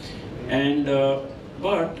 And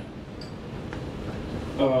but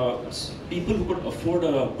people who could afford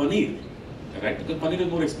paneer, right? Because paneer is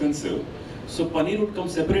more expensive, so paneer would come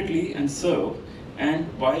separately and serve. And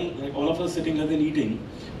while like all of us sitting there and eating,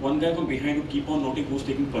 one guy from behind would keep on noting who's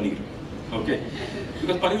taking paneer. Okay,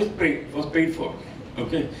 because paneer was paid for.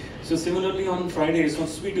 Okay, so similarly on Fridays, when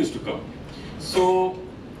sweet used to come. So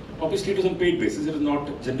obviously it was on paid basis. It was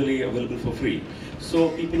not generally available for free. So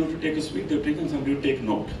people would take a sweet, they would take, and somebody would take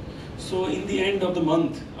note. So in the end of the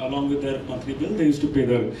month, along with their monthly bill, they used to pay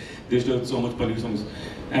they used to have so much paneer, so much.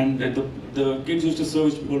 And the kids used to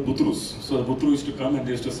serve called butrus. So the butru used to come and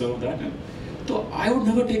they used to serve that. And so I would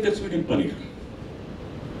never take that sweet in paneer.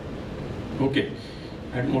 Okay.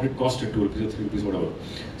 I don't know what it costed, 2 rupees or 3 rupees, whatever.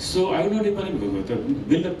 So I would not take paneer because the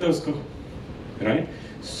bill lagta uska, right?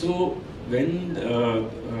 So when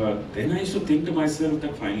then I used to think to myself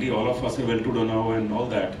that finally all of us are well-to-do now and all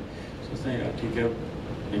that. So I was like, yeah,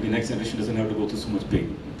 maybe next generation doesn't have to go through so much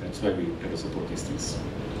pain. That's why we try to support these things.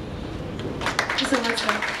 Thank you so much,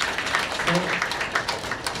 sir.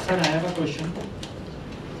 Sir, I have a question.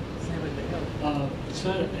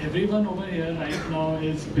 Sir, everyone over here right now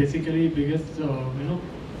is basically biggest,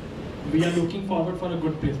 we are looking forward for a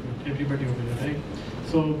good placement, everybody over here, right?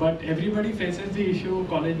 So, but everybody faces the issue,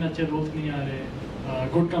 college में अच्छे roles नहीं आ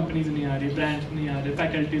रहे, good companies नहीं आ रही, brands नहीं आ रहे,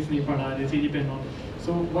 faculties नहीं पढ़ा रहे, CGPA not.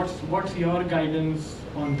 So, what's your guidance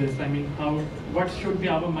on this? I mean, what should be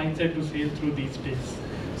our mindset to sail through these days?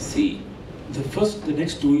 See, the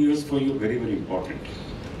next 2 years for you are very, very important.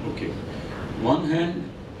 Okay. One hand,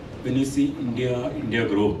 when you see India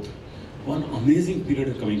growth, one amazing period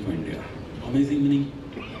is coming for India. Amazing meaning,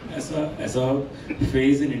 as a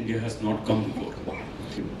phase in India has not come before.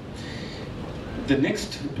 The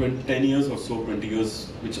next 10 years or so, 20 years,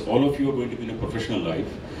 which all of you are going to be in a professional life,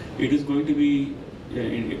 it is going to be,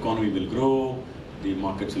 economy will grow, the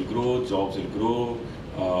markets will grow, jobs will grow,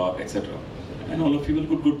 etc. And all of you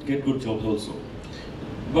will get good jobs also.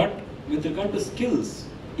 But with regard to skills,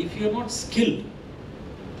 if you are not skilled,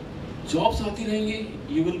 jobs aati rahenge,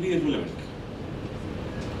 you will be irrelevant.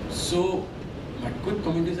 So my quick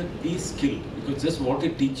comment is that be skilled, because just what they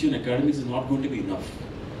teach you in academics is not going to be enough.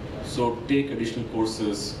 So take additional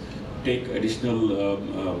courses, take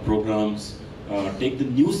additional programs, take the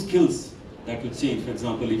new skills that will change. For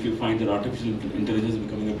example, if you find that artificial intelligence is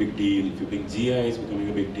becoming a big deal, if you bring GI is becoming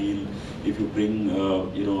a big deal, if you bring,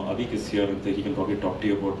 Avik is here, he can probably talk to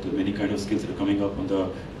you about the many kind of skills that are coming up on the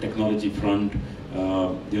technology front.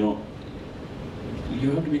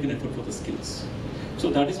 You have to make an effort for the skills. So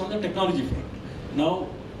that is on the technology front. Now,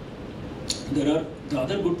 the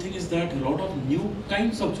other good thing is that a lot of new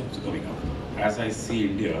kinds of jobs are coming up. As I see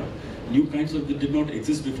India, new kinds of that did not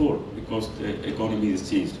exist before because the economy has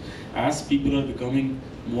changed. As people are becoming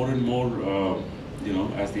more and more,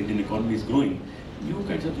 as the Indian economy is growing, new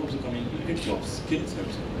kinds of jobs are coming. You get jobs, skills,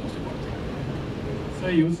 that's the most important thing. So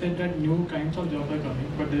you said that new kinds of jobs are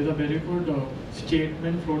coming, but there is a very good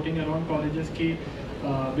statement floating around colleges ki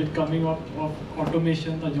with coming up of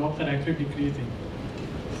automation, the jobs are actually decreasing.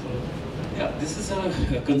 So yeah, this is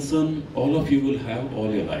a concern all of you will have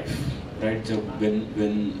all your life, right? So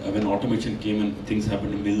when automation came and things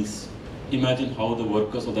happened in mills, imagine how the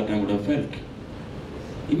workers of that time would have felt.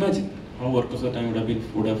 Imagine how workers of the time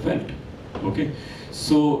would have felt. Okay,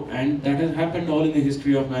 so and that has happened all in the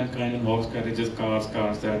history of mankind and horse carriages, cars,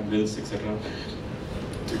 that mills, etc.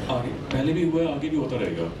 पहले भी हुआ, आगे भी होता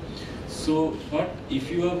रहेगा. So, but if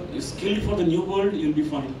you are skilled for the new world, you'll be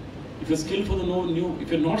fine. If you're skilled for the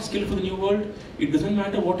if you're not skilled for the new world, it doesn't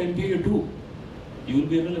matter what MBA you do, you will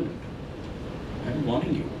be irrelevant. I'm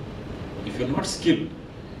warning you. If you're not skilled,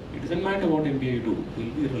 it doesn't matter what MBA you do,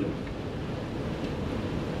 you'll be irrelevant.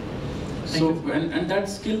 So, and that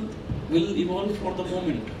skill will evolve for the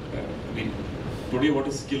moment. I mean, today what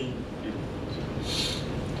is skill? You know,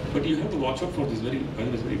 but you have to watch out for this very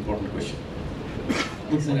important question.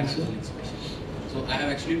 Sir, I have the next question. So I have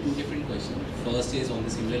actually two different questions. First is on the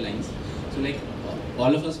similar lines. So like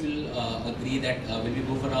all of us will agree that when we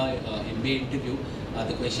go for our MBA interview,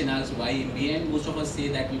 the question asks why MBA, and most of us say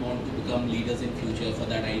that we want to become leaders in future. For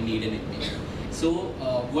that I need an MBA. So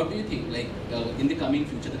what do you think, like in the coming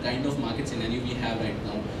future, the kind of market scenario we have right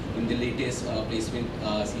now, in the latest placement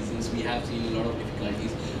seasons, we have seen a lot of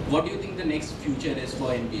difficulties. What do you think the next future is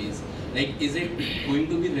for MBAs? Like, is it going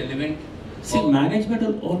to be relevant? See, management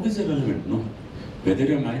is always irrelevant, no? Whether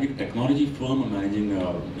you're managing a technology firm or managing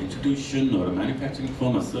an institution or a manufacturing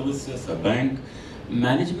firm, a services, a bank,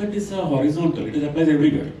 management is horizontal, it applies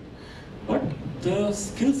everywhere. But the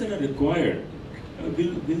skills that are required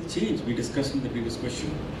will change. We discussed in the previous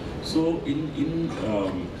question. So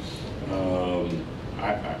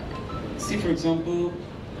see, for example,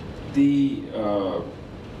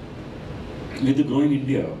 with the growing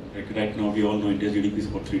India, like right now we all know India's GDP is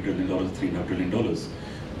about $3 trillion, $3.5 trillion.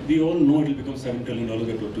 We all know it will become $7 trillion by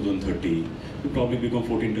 2030. It will probably become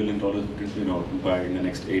 $14 trillion, by in the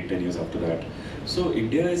next 8-10 years after that. So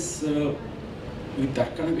India is, with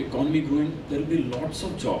that kind of economy growing, there will be lots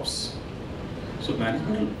of jobs. So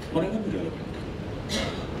management will forever be relevant.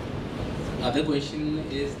 Other question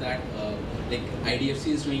is that like IDFC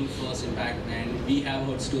is doing First Impact, and we have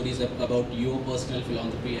heard stories about your personal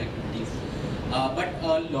philanthropy activities. But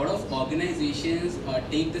a lot of organizations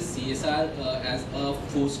take the CSR as a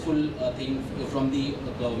forceful thing from the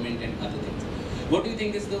government and other things. What do you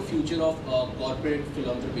think is the future of corporate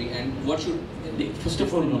philanthropy, and what should... First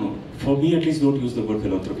of all, no. For me at least, don't use the word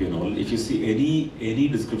philanthropy and all. If you see any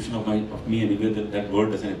description of me anywhere, that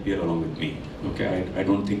word doesn't appear along with me. Okay, I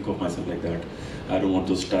don't think of myself like that. I don't want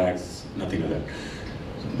those tags, nothing like that.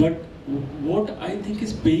 But what I think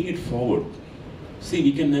is paying it forward. See,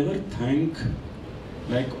 we can never thank,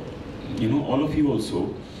 like, all of you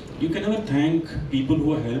also, you can never thank people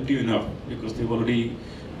who have helped you enough because they've already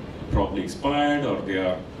probably expired, or they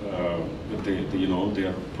are, they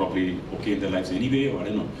are probably okay in their lives anyway, or I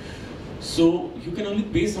don't know. So you can only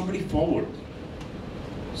pay somebody forward.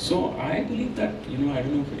 So I believe that, I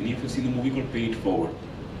don't know if any of you have seen the movie called Pay It Forward.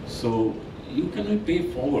 So you can only pay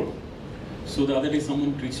forward. So the other day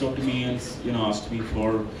someone reached out to me and asked me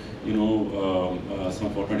for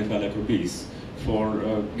some for 25 lakh rupees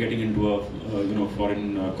for getting into a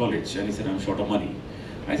foreign college, and he said I'm short of money.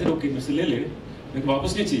 I said okay, Mr. Lele, मेरे को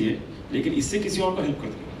वापस नहीं चाहिए, लेकिन इससे किसी और को help कर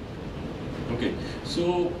देना. Okay, so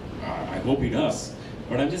I hope he does,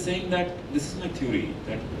 but I'm just saying that this is my theory,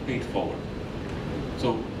 that pay it forward.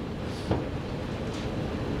 So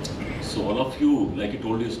all of you, like you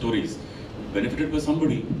told your stories, benefited by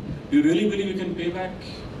somebody. Do you really believe you can pay back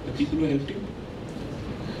the people who helped you?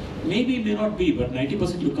 Maybe, may not be, but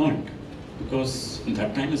 90% you can't, because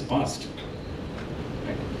that time is past.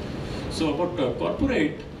 Right? So about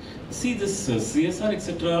corporate, see this CSR,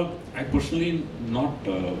 etc. I personally not.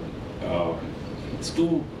 It's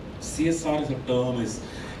too CSR as a term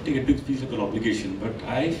it feels like an obligation, but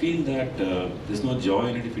I feel that there's no joy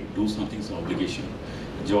in it if you do something as an obligation.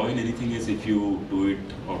 Joy in anything is if you do it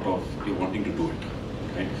out of you wanting to do it.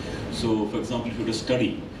 Right? So, for example, if you were to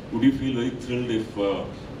study, would you feel very thrilled if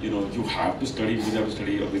you have to study because you have to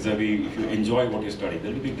study, or vis-a-vis if you enjoy what you study?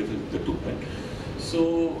 There will be a difference between the two, right?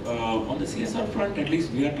 So on the CSR front, at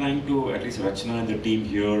least we are trying to, at least Rachna and the team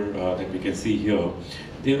here that we can see here,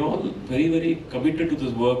 they're all very, very committed to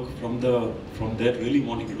this work from their really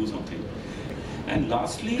wanting to do something. And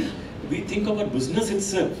lastly, we think of our business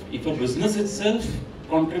itself. If a business itself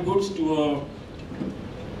contributes to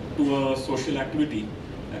a social activity,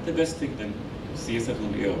 that's the best thing. Then CSR is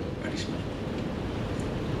only additional.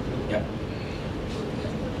 Yeah.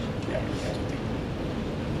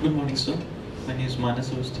 Good morning, sir. My name is Manas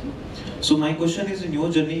Awasthi. So my question is, in your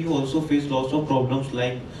journey, you also face lots of problems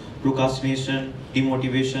like procrastination,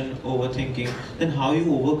 demotivation, overthinking. Then how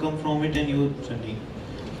you overcome from it in your journey?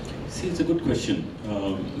 See, it's a good question.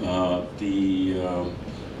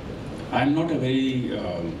 I'm not a very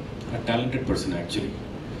a talented person actually,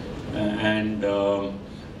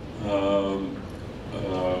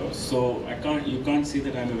 so you can't say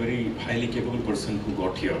that I'm a very highly capable person who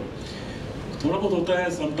got here. थोड़ा बहुत होता है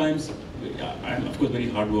sometimes. I'm of course very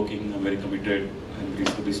hardworking. I'm very committed. I'm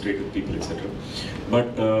reasonably straight with people, etc.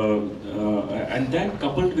 But and then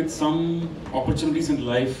coupled with some opportunities in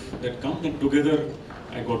life that come, then together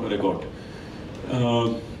I got what I got.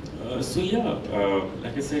 So yeah,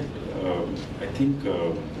 like I said, I think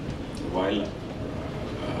while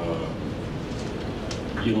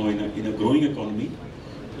you know, in a growing economy,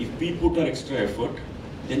 if we put our extra effort,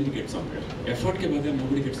 then we get somewhere. Effort ke baghair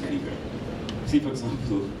nobody gets anywhere. See, for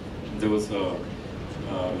example, there was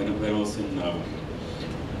when I was in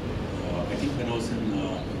I think when I was in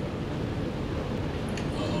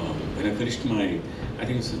when I finished my, I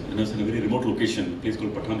think it was in a very remote location, a place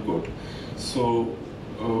called Pathankot. So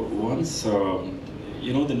once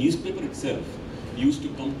you know, the newspaper itself used to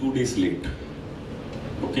come 2 days late.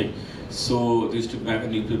 Okay, so they used to have a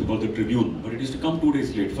newspaper called the Tribune, but it used to come 2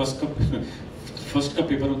 days late. First ka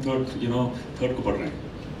paper and third ko padh rahe,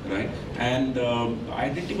 right? And I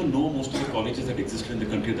didn't even know most of the colleges that existed in the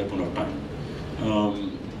country at that point of time.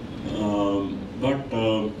 But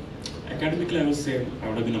academically, I would say I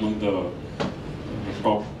would have been among the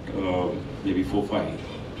top maybe 4-5.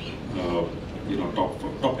 You know, top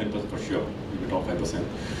 10% for sure, maybe top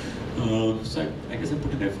 5%. So I guess I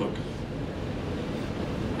put in effort.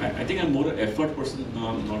 I think I'm more an effort person,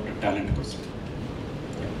 not a talent person.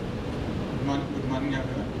 Good morning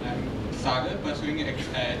everyone. I'm Sagar, pursuing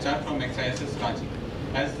HR from XISS Ranchi.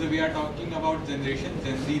 As we are talking about generation,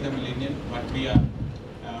 Gen Z, the millennial, what we are,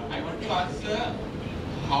 I want to ask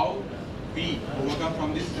how we overcome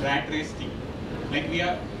from this rat race thing. Like we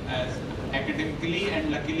are academically,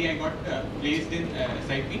 and luckily I got placed in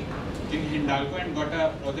SIP in Hindalco and got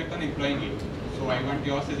a project on employee engagement. So I want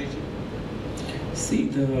your suggestion. See,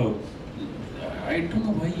 I don't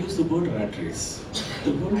know why you use the word rat race.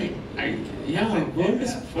 The word, world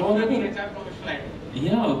is forever.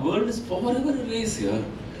 Yeah, world is forever a race, yeah.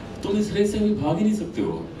 तुम इस race से कभी भाग ही नहीं सकते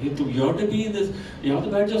हो. You have to be in this. You have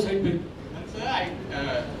to बैठ जाओ साइड पे. Sir,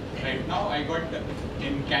 right now I got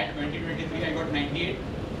in CAT 2023 I got 98.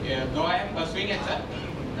 Though I am pursuing HR,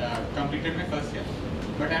 completed my first year,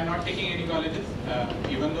 but I am not taking any colleges.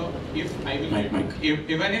 Even though if I will,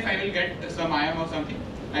 even if I will get some IM or something,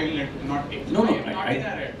 I will not take. No, I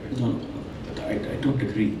don't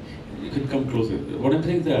agree. You can come closer. What I'm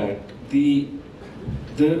saying is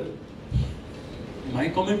that my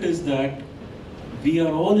comment is that we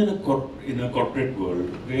are all in a corporate world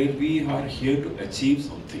where we are here to achieve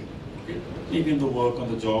something. Okay? Maybe in the work, on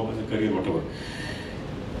the job, in the career, whatever.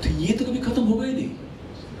 तो ये तो कभी खत्म होगा ही नहीं,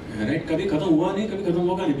 right? कभी खत्म हुआ नहीं, कभी खत्म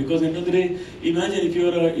होगा नहीं. Because end of the day, imagine if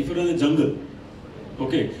you're in the jungle,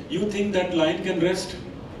 okay, you think that lion can rest?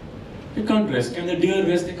 It can't rest. Can the deer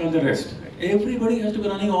rest? They can't rest. Everybody has to be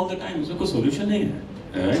running all the time. उसमें कोई solution नहीं है,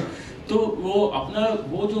 right? तो वो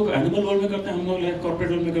जो animal world में करते हैं, हम लोग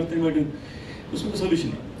corporate world में करते हैं, उसमें कोई solution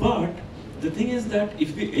नहीं. But the thing is that if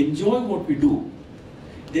we enjoy what we do,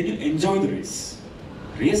 then you enjoy the race.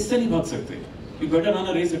 Race से नहीं भाग सकते. You better run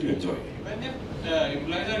a race that you enjoy. When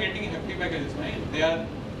employees are getting hefty packages, right? They are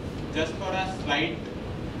just for a slight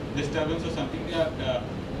disturbance or something. They are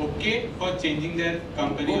okay for changing their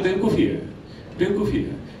company. Oh, बेवकूफ़ी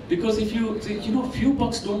है. Because if you know, few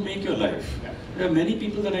bucks don't make your life. There are many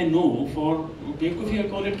people that I know for बेवकूफ़ी I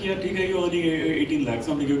call it कि यार ठीक है, you earning 18 lakhs,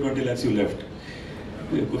 something you 20 lakhs you left.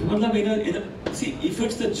 मतलब see, if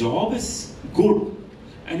it's the job is good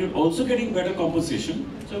and you're also getting better compensation,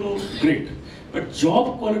 so great. But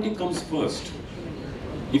job quality comes first.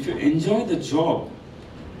 If you enjoy the job,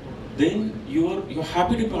 then you're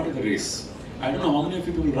happy to be part of the race. I don't know how many of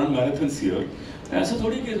you people run marathons here. ऐसा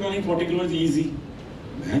थोड़ी कि running 40 kilometers easy.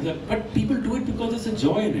 But people do it because there's a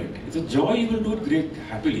joy in it. It's a joy, you will do it great,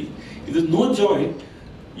 happily. If there's no joy,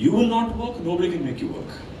 you will not work, nobody can make you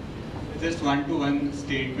work. Just one-to-one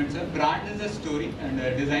statement, sir. Brand is a story and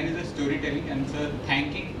design is a storytelling. And sir,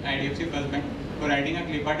 thanking IDFC FIRST Bank for writing a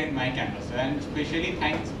clip art in my canvas. And especially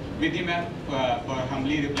thanks Vidhi ma'am for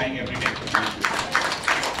humbly replying every day.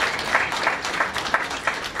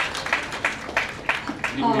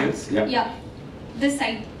 Anybody else? Yeah. This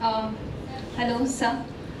side. Hello, sir.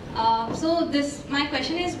 So my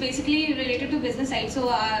question is basically related to business side.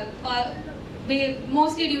 So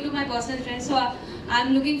mostly due to my personal friends. So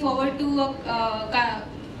I'm looking forward to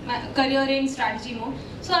my career in strategy more.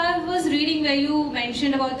 So I was reading where you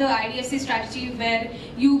mentioned about the IDFC strategy where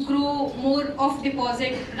you grow more of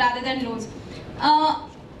deposit rather than loans. I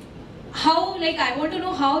want to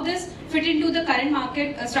know how this fit into the current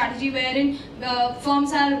market strategy wherein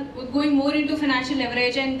firms are going more into financial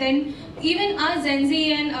leverage, and then even our Gen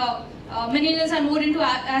Z and millennials are more into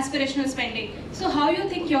aspirational spending. So how you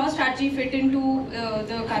think your strategy fit into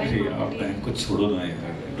the current market? Bank ko chodo na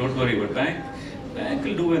yaar. Don't worry about bank. Bank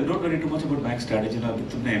will do well. Don't worry too much about bank strategy. ना अभी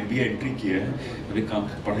तुमने MBA entry किया है, अभी काम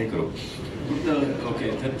पढ़ाई करो.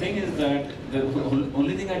 The thing is that the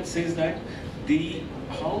only thing I'd say is that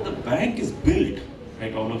how the bank is built,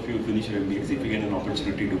 right? All of you finish your MBAs if you get an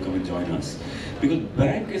opportunity to come and join us, because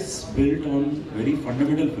bank is built on very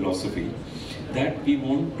fundamental philosophy that we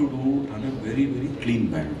want to run a very, very clean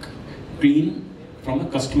bank. Clean from a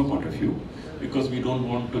customer point of view, because we don't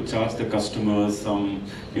want to charge the customers some,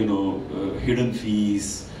 hidden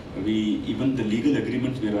fees. Even the legal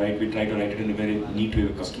agreements we try to write it in a very neat way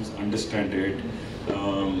where customers understand it.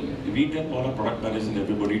 We tell all our product managers and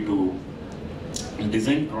everybody to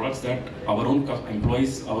design products that our own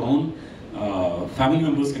employees, our own family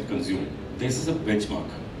members can consume. This is a benchmark.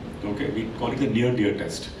 Okay, we call it the near-dear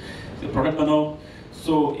test. The product banao.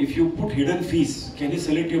 So if you put hidden fees, can you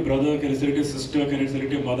sell it to your brother? Can you sell it to your sister? Can you sell it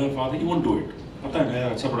to your mother, father? You won't do it.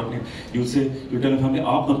 You tell a family,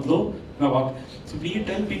 "Aap mat lo, so we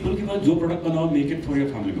tell people कि जो product बनाओ, make it for your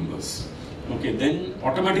family members. Okay, then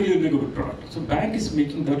automatically you make a good product. So bank is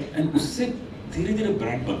making that, and उससे धीरे-धीरे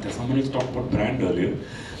brand बनता है. Someone has talked about brand earlier.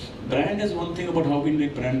 Brand is one thing about how we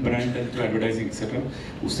make brand and through advertising, etc.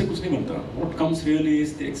 उससे कुछ नहीं बनता. What comes really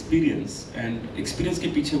is the experience, and experience के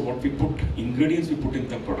पीछे what we put, ingredients we put in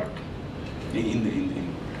the product,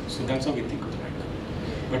 So that's how we think of bank.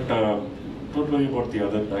 But don't worry about the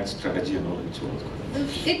other bank strategy and all that.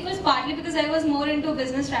 It was partly because I was more into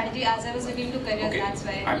business strategy as I was looking to careers. Okay. That's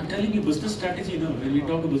why. I'm telling you, business strategy. When we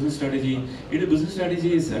talk about business strategy, business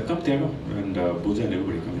strategy is come Tiago and Pooja and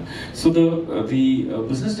everybody come here. So the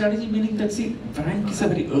business strategy meaning that bank is a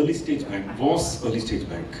very early stage bank. Was early stage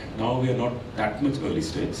bank. Now we are not that much early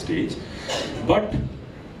stage, but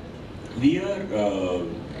we are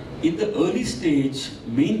in the early stage.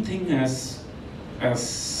 Main thing as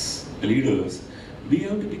leaders, we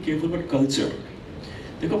have to be careful about culture.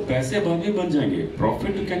 देखो पैसे बाद में बन जाएंगे,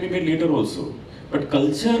 profit can be made later also, but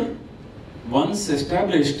culture once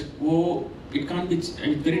established, it can't be, it's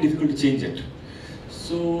very difficult to change it.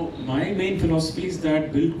 So my main philosophy is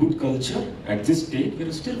that build good culture at this stage. We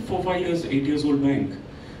are still 4-5 years, 8 years old bank.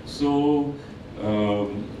 So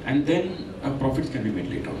and then profits can be made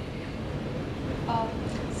later.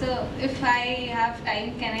 So if I have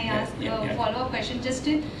time, can I ask a follow-up question?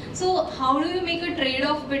 So how do you make a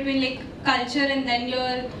trade-off between culture and then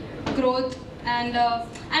your growth, and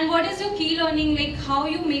what is your key learning? How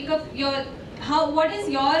you make up what is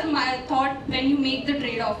your thought when you make the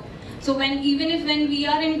trade-off? So when we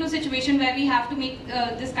are into a situation where we have to make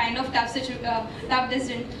this kind of tough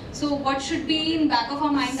decision, so what should be in back of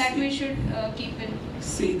our mind that we should keep in?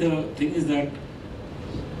 See, the thing is that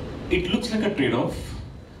it looks like a trade-off,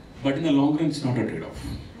 but in the long run, it's not a trade-off.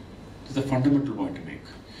 It's a fundamental point to make.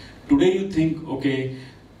 Today, you think, okay,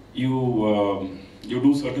 you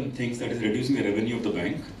do certain things that is reducing the revenue of the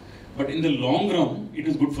bank, but in the long run, it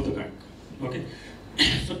is good for the bank. Okay.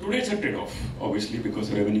 So today it's a trade-off, obviously, because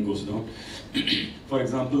the revenue goes down. For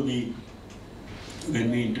example,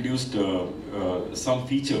 when we introduced some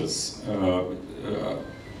features,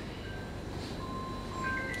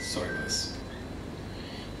 sorry guys.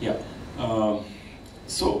 Yeah.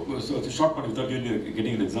 So the short part, without getting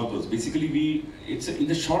into examples, basically it's in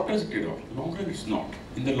the short run it's a trade-off. Long run it's not.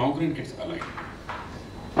 In the long run it gets aligned.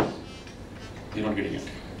 You're not getting it.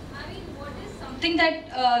 I mean, what is something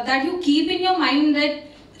that you keep in your mind that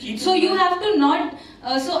you have to not.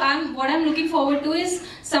 What I'm looking forward to is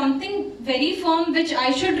something very firm which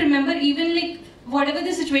I should remember, even whatever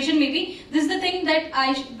the situation may be. This is the thing that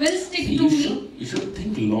I will stick to me. You should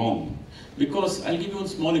think long. Because I'll give you a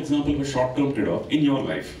small example of a short-term trade-off in your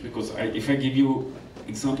life. Because if I give you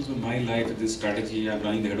examples of my life with this strategy, I'm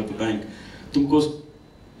running the head of the bank,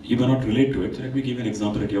 you may not relate to it. So let me give you an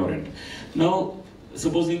example at your end. Now,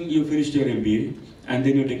 supposing you finished your MBA and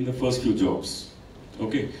then you're taking the first few jobs.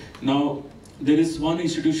 Okay. Now, there is one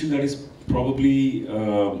institution that is probably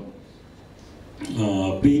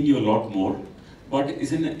paying you a lot more, but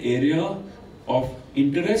is in an area of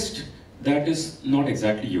interest that is not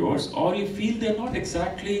exactly yours, or you feel they're not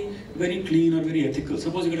exactly very clean or very ethical.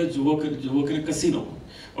 Suppose you get to work in a casino,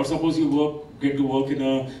 or suppose you get to work in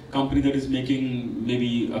a company that is making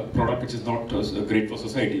maybe a product which is not great for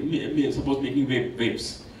society. Suppose making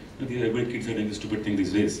vapes. Every kids are doing the stupid thing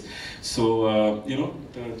these days. So, you know,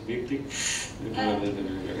 the vape thing,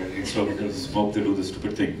 instead of smoke, they do the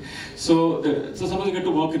stupid thing. So suppose you get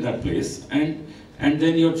to work in that place, and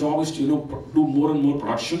then your job is to, you know, do more and more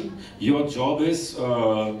production. Your job is,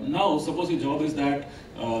 now, suppose your job is that,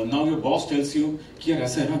 now your boss tells you, we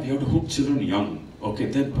have to hook children young. Okay,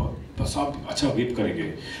 then, acha vape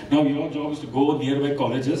karenge. Now your job is to go nearby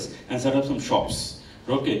colleges and set up some shops.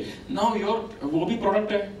 Okay, now your, wo bhi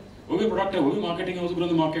product hai. वो भी product है, वो भी marketing है, वो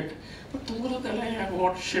भी market. But तुम लोग कर रहे हैं यार,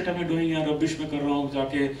 what shit am I doing यार, रबिश में कर रहा हूँ,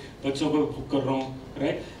 जाके बच्चों को हुक कर रहा हूँ,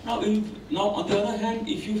 right? Now on the other hand,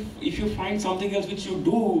 if you find something else which you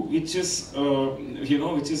do, which is you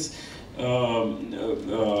know, which is in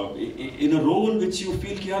a role which you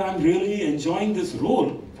feel, यार, I'm really enjoying this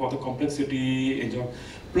role for the complexity,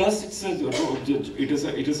 plus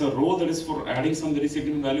it is a role that is for adding some very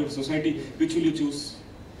significant value to society. Which will you choose?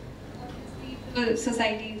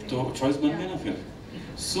 Society. So choice ban gaya na fir.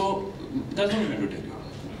 So that's what I'm going to tell you.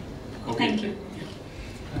 Okay. Thank you.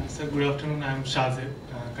 Sir, good afternoon. I'm Shazib,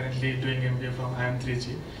 currently doing MBA from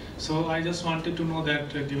IM3G. So I just wanted to know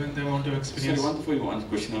that given the amount of experience. Sorry, one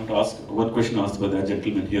question I want to ask. One question asked by that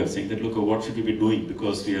gentleman here, saying that look, what should we be doing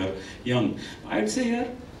because we are young? I'd say here,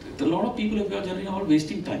 a lot of people are generally all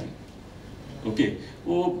wasting time. Okay.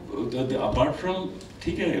 Apart from,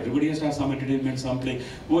 everybody has to have some entertainment, some play.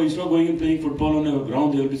 Instead of going and playing football on a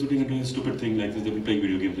ground, they will be sitting and doing a stupid thing like this. They will be playing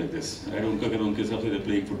video games like this. I don't know, they're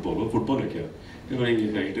playing football. Football like here.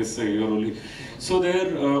 It is you're only. So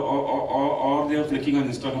they're or they are flicking on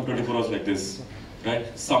Instagram 24 hours like this. Right?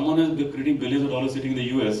 Someone is creating billions of dollars sitting in the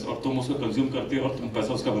US, और तुम उसको consume करते हो और तुम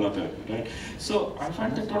पैसा उसका बनाते हो, right? So I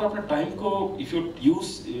find that थोड़ा अपना time को, if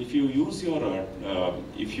you use your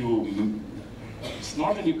it's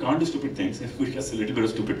not that you can't do stupid things, we just a little bit of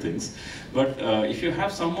stupid things, but if you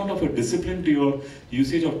have somewhat of a discipline to your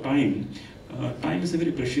usage of time, time is a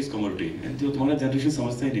very precious commodity, and जो तुम्हारा generation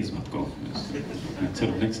समझता ही नहीं इस बात को.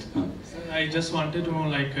 चलो next. I just wanted to know,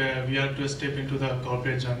 like, we are to step into the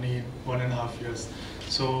corporate journey in 1.5 years.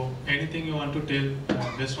 So anything you want to tell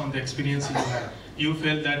based on the experience you had? You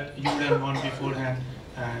felt that you would have gone beforehand,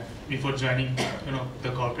 before joining, you know,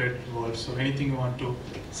 the corporate world. So anything you want to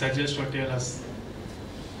suggest or tell us?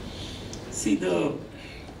 See, the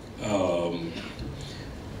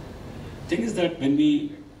thing is that when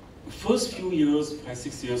we first few years,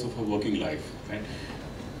 5-6 years of our working life, right,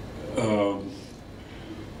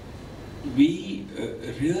 we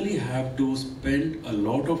really have to spend a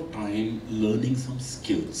lot of time learning some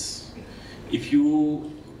skills. If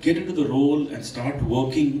you get into the role and start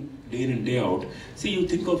working day in and day out, see, you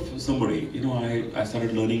think of somebody, you know, I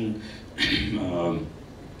started learning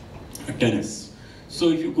tennis. So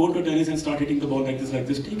if you go to tennis and start hitting the ball like this,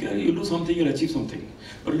 you'll do something, you'll achieve something.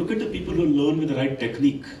 But look at the people who learn with the right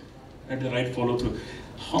technique and the right follow through.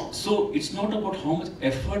 So it's not about how much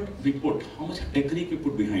effort we put, how much technique we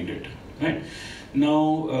put behind it, right?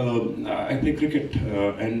 Now, I play cricket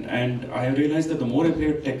and I realized that the more I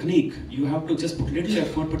play technique, you have to just put little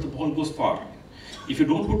effort, but the ball goes far. If you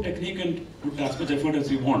don't put technique and put as much effort as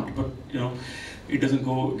you want, but you know, it doesn't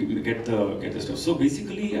get the stuff. So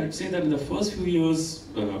basically, I'd say that in the first few years,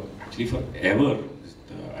 actually forever,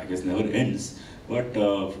 I guess never ends, but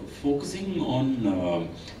focusing on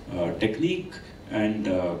technique and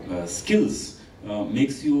skills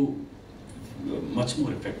makes you much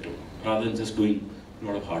more effective rather than just doing a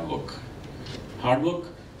lot of hard work. Hard work,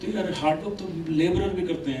 तो यार hard work तो laborer भी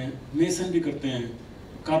करते हैं, mason भी करते हैं,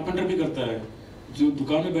 carpenter भी करता है, जो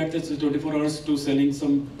दुकान में बैठते हैं 24 hours to selling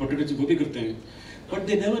some potato chips वो भी करते हैं, but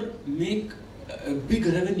they never make a big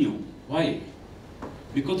revenue. Why?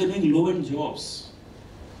 Because they're doing low-end jobs,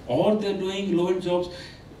 or they're doing low-end jobs.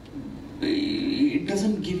 It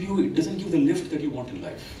doesn't give you the lift that you want in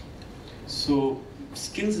life. So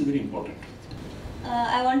skills is very important.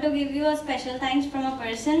 I want to give you a special thanks from a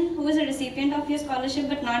person who is a recipient of your scholarship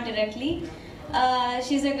but not directly.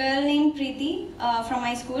 She's a girl named Preeti from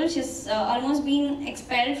my school. She's almost been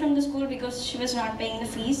expelled from the school because she was not paying the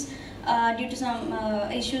fees due to some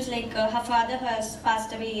issues, like her father has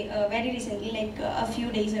passed away very recently, like a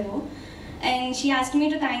few days ago. And she asked me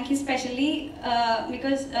to thank you specially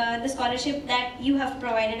because the scholarship that you have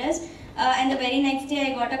provided us. And the very next day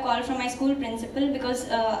I got a call from my school principal because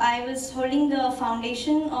I was holding the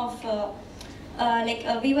foundation of,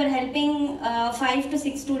 we were helping 5 to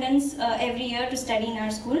 6 students every year to study in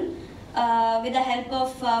our school. with the help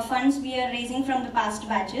of funds we are raising from the past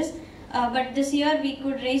batches. But this year we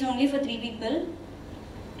could raise only for 3 people.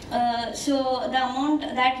 So the amount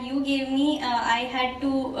that you gave me, I had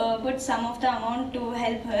to put some of the amount to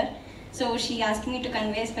help her. So she asked me to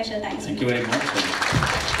convey special thanks. Thank you very much.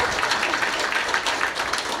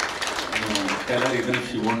 Tell her even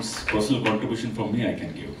if she wants personal contribution from me, I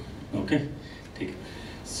can give. Okay? Take it.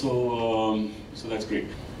 So that's great.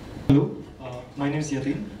 Hello, my name is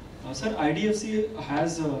Yatin. Sir, IDFC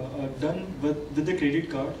has done with the credit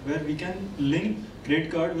card where we can link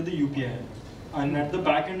credit card with the UPI. And at the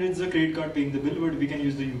back end, it's the credit card paying the bill, but we can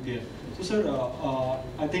use the UPI. So, sir,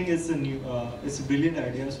 I think it's a brilliant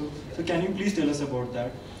idea. So can you please tell us about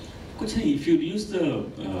that? If you use the,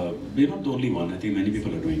 we're not the only one. I think many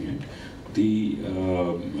people are doing it.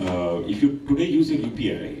 If you today use your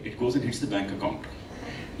UPI, it goes and hits the bank account.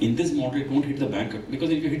 In this model, it won't hit the bank because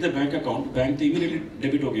if you hit the bank account, bank immediately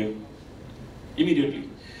debit ho gaya. Immediately.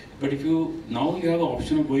 But if you now you have an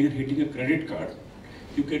option of going and hitting a credit card,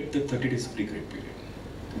 you get the 30 days free credit period.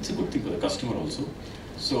 It's a good thing for the customer also.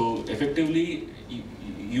 So effectively,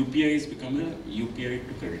 UPI has become a UPI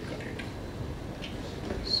to credit card rate.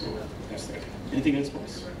 So that's that. Anything else,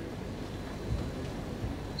 boys?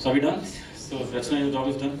 So are we done? So that's now your job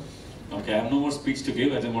is done. Okay, I have no more speech to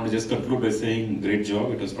give. I just want to just conclude by saying great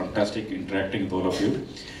job. It was fantastic interacting with all of you.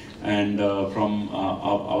 And from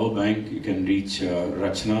our bank, you can reach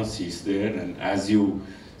Rachna. She's there. And as you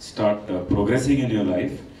start progressing in your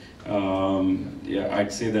life, yeah,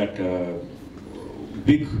 I'd say that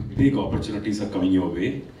big opportunities are coming your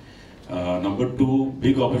way. Number 2,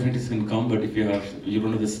 big opportunities can come, but if you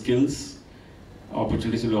don't have the skills,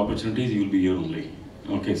 opportunities will be opportunities. You will be here only.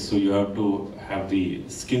 Okay, so you have to have the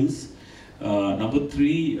skills. Number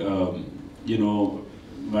 3,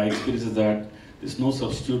 my experience is that there's no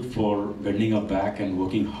substitute for bending our back and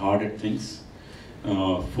working hard at things.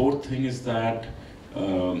 4th thing is that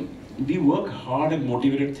we work hard and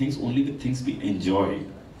motivated things only with things we enjoy.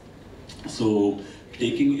 So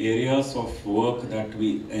taking areas of work that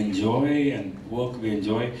we enjoy and work we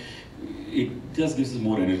enjoy, it just gives us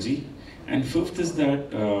more energy. And 5th is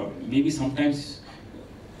that maybe sometimes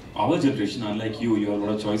our generation, unlike you have a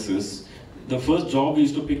lot of choices. The first job we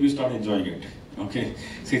used to pick, we start enjoying it. Okay,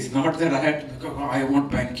 so it's not that I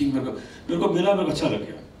want banking.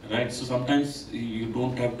 Right? So sometimes you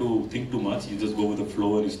don't have to think too much. You just go with the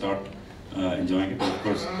flow and you start enjoying it, of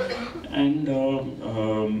course. And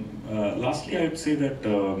lastly, I would say that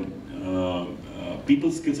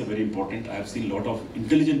people skills are very important. I have seen a lot of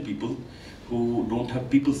intelligent people who don't have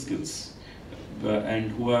people skills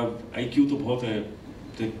and who have IQ to bahut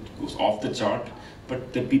goes off the chart,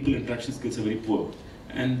 but the people interaction skills are very poor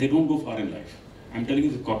and they don't go far in life. I'm telling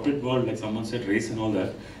you, the corporate world, like someone said, race and all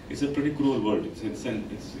that, it's a pretty cruel world. It's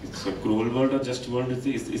a cruel world or just world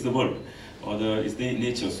is the world, or is the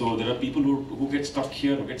nature. So there are people who get stuck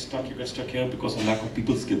here, or get stuck here because of lack of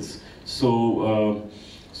people skills. So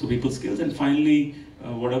people skills, and finally,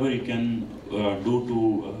 whatever you can do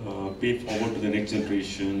to pay forward to the next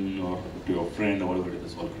generation or to your friend or whatever it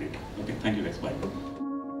is, all great. Okay, thank you guys, bye.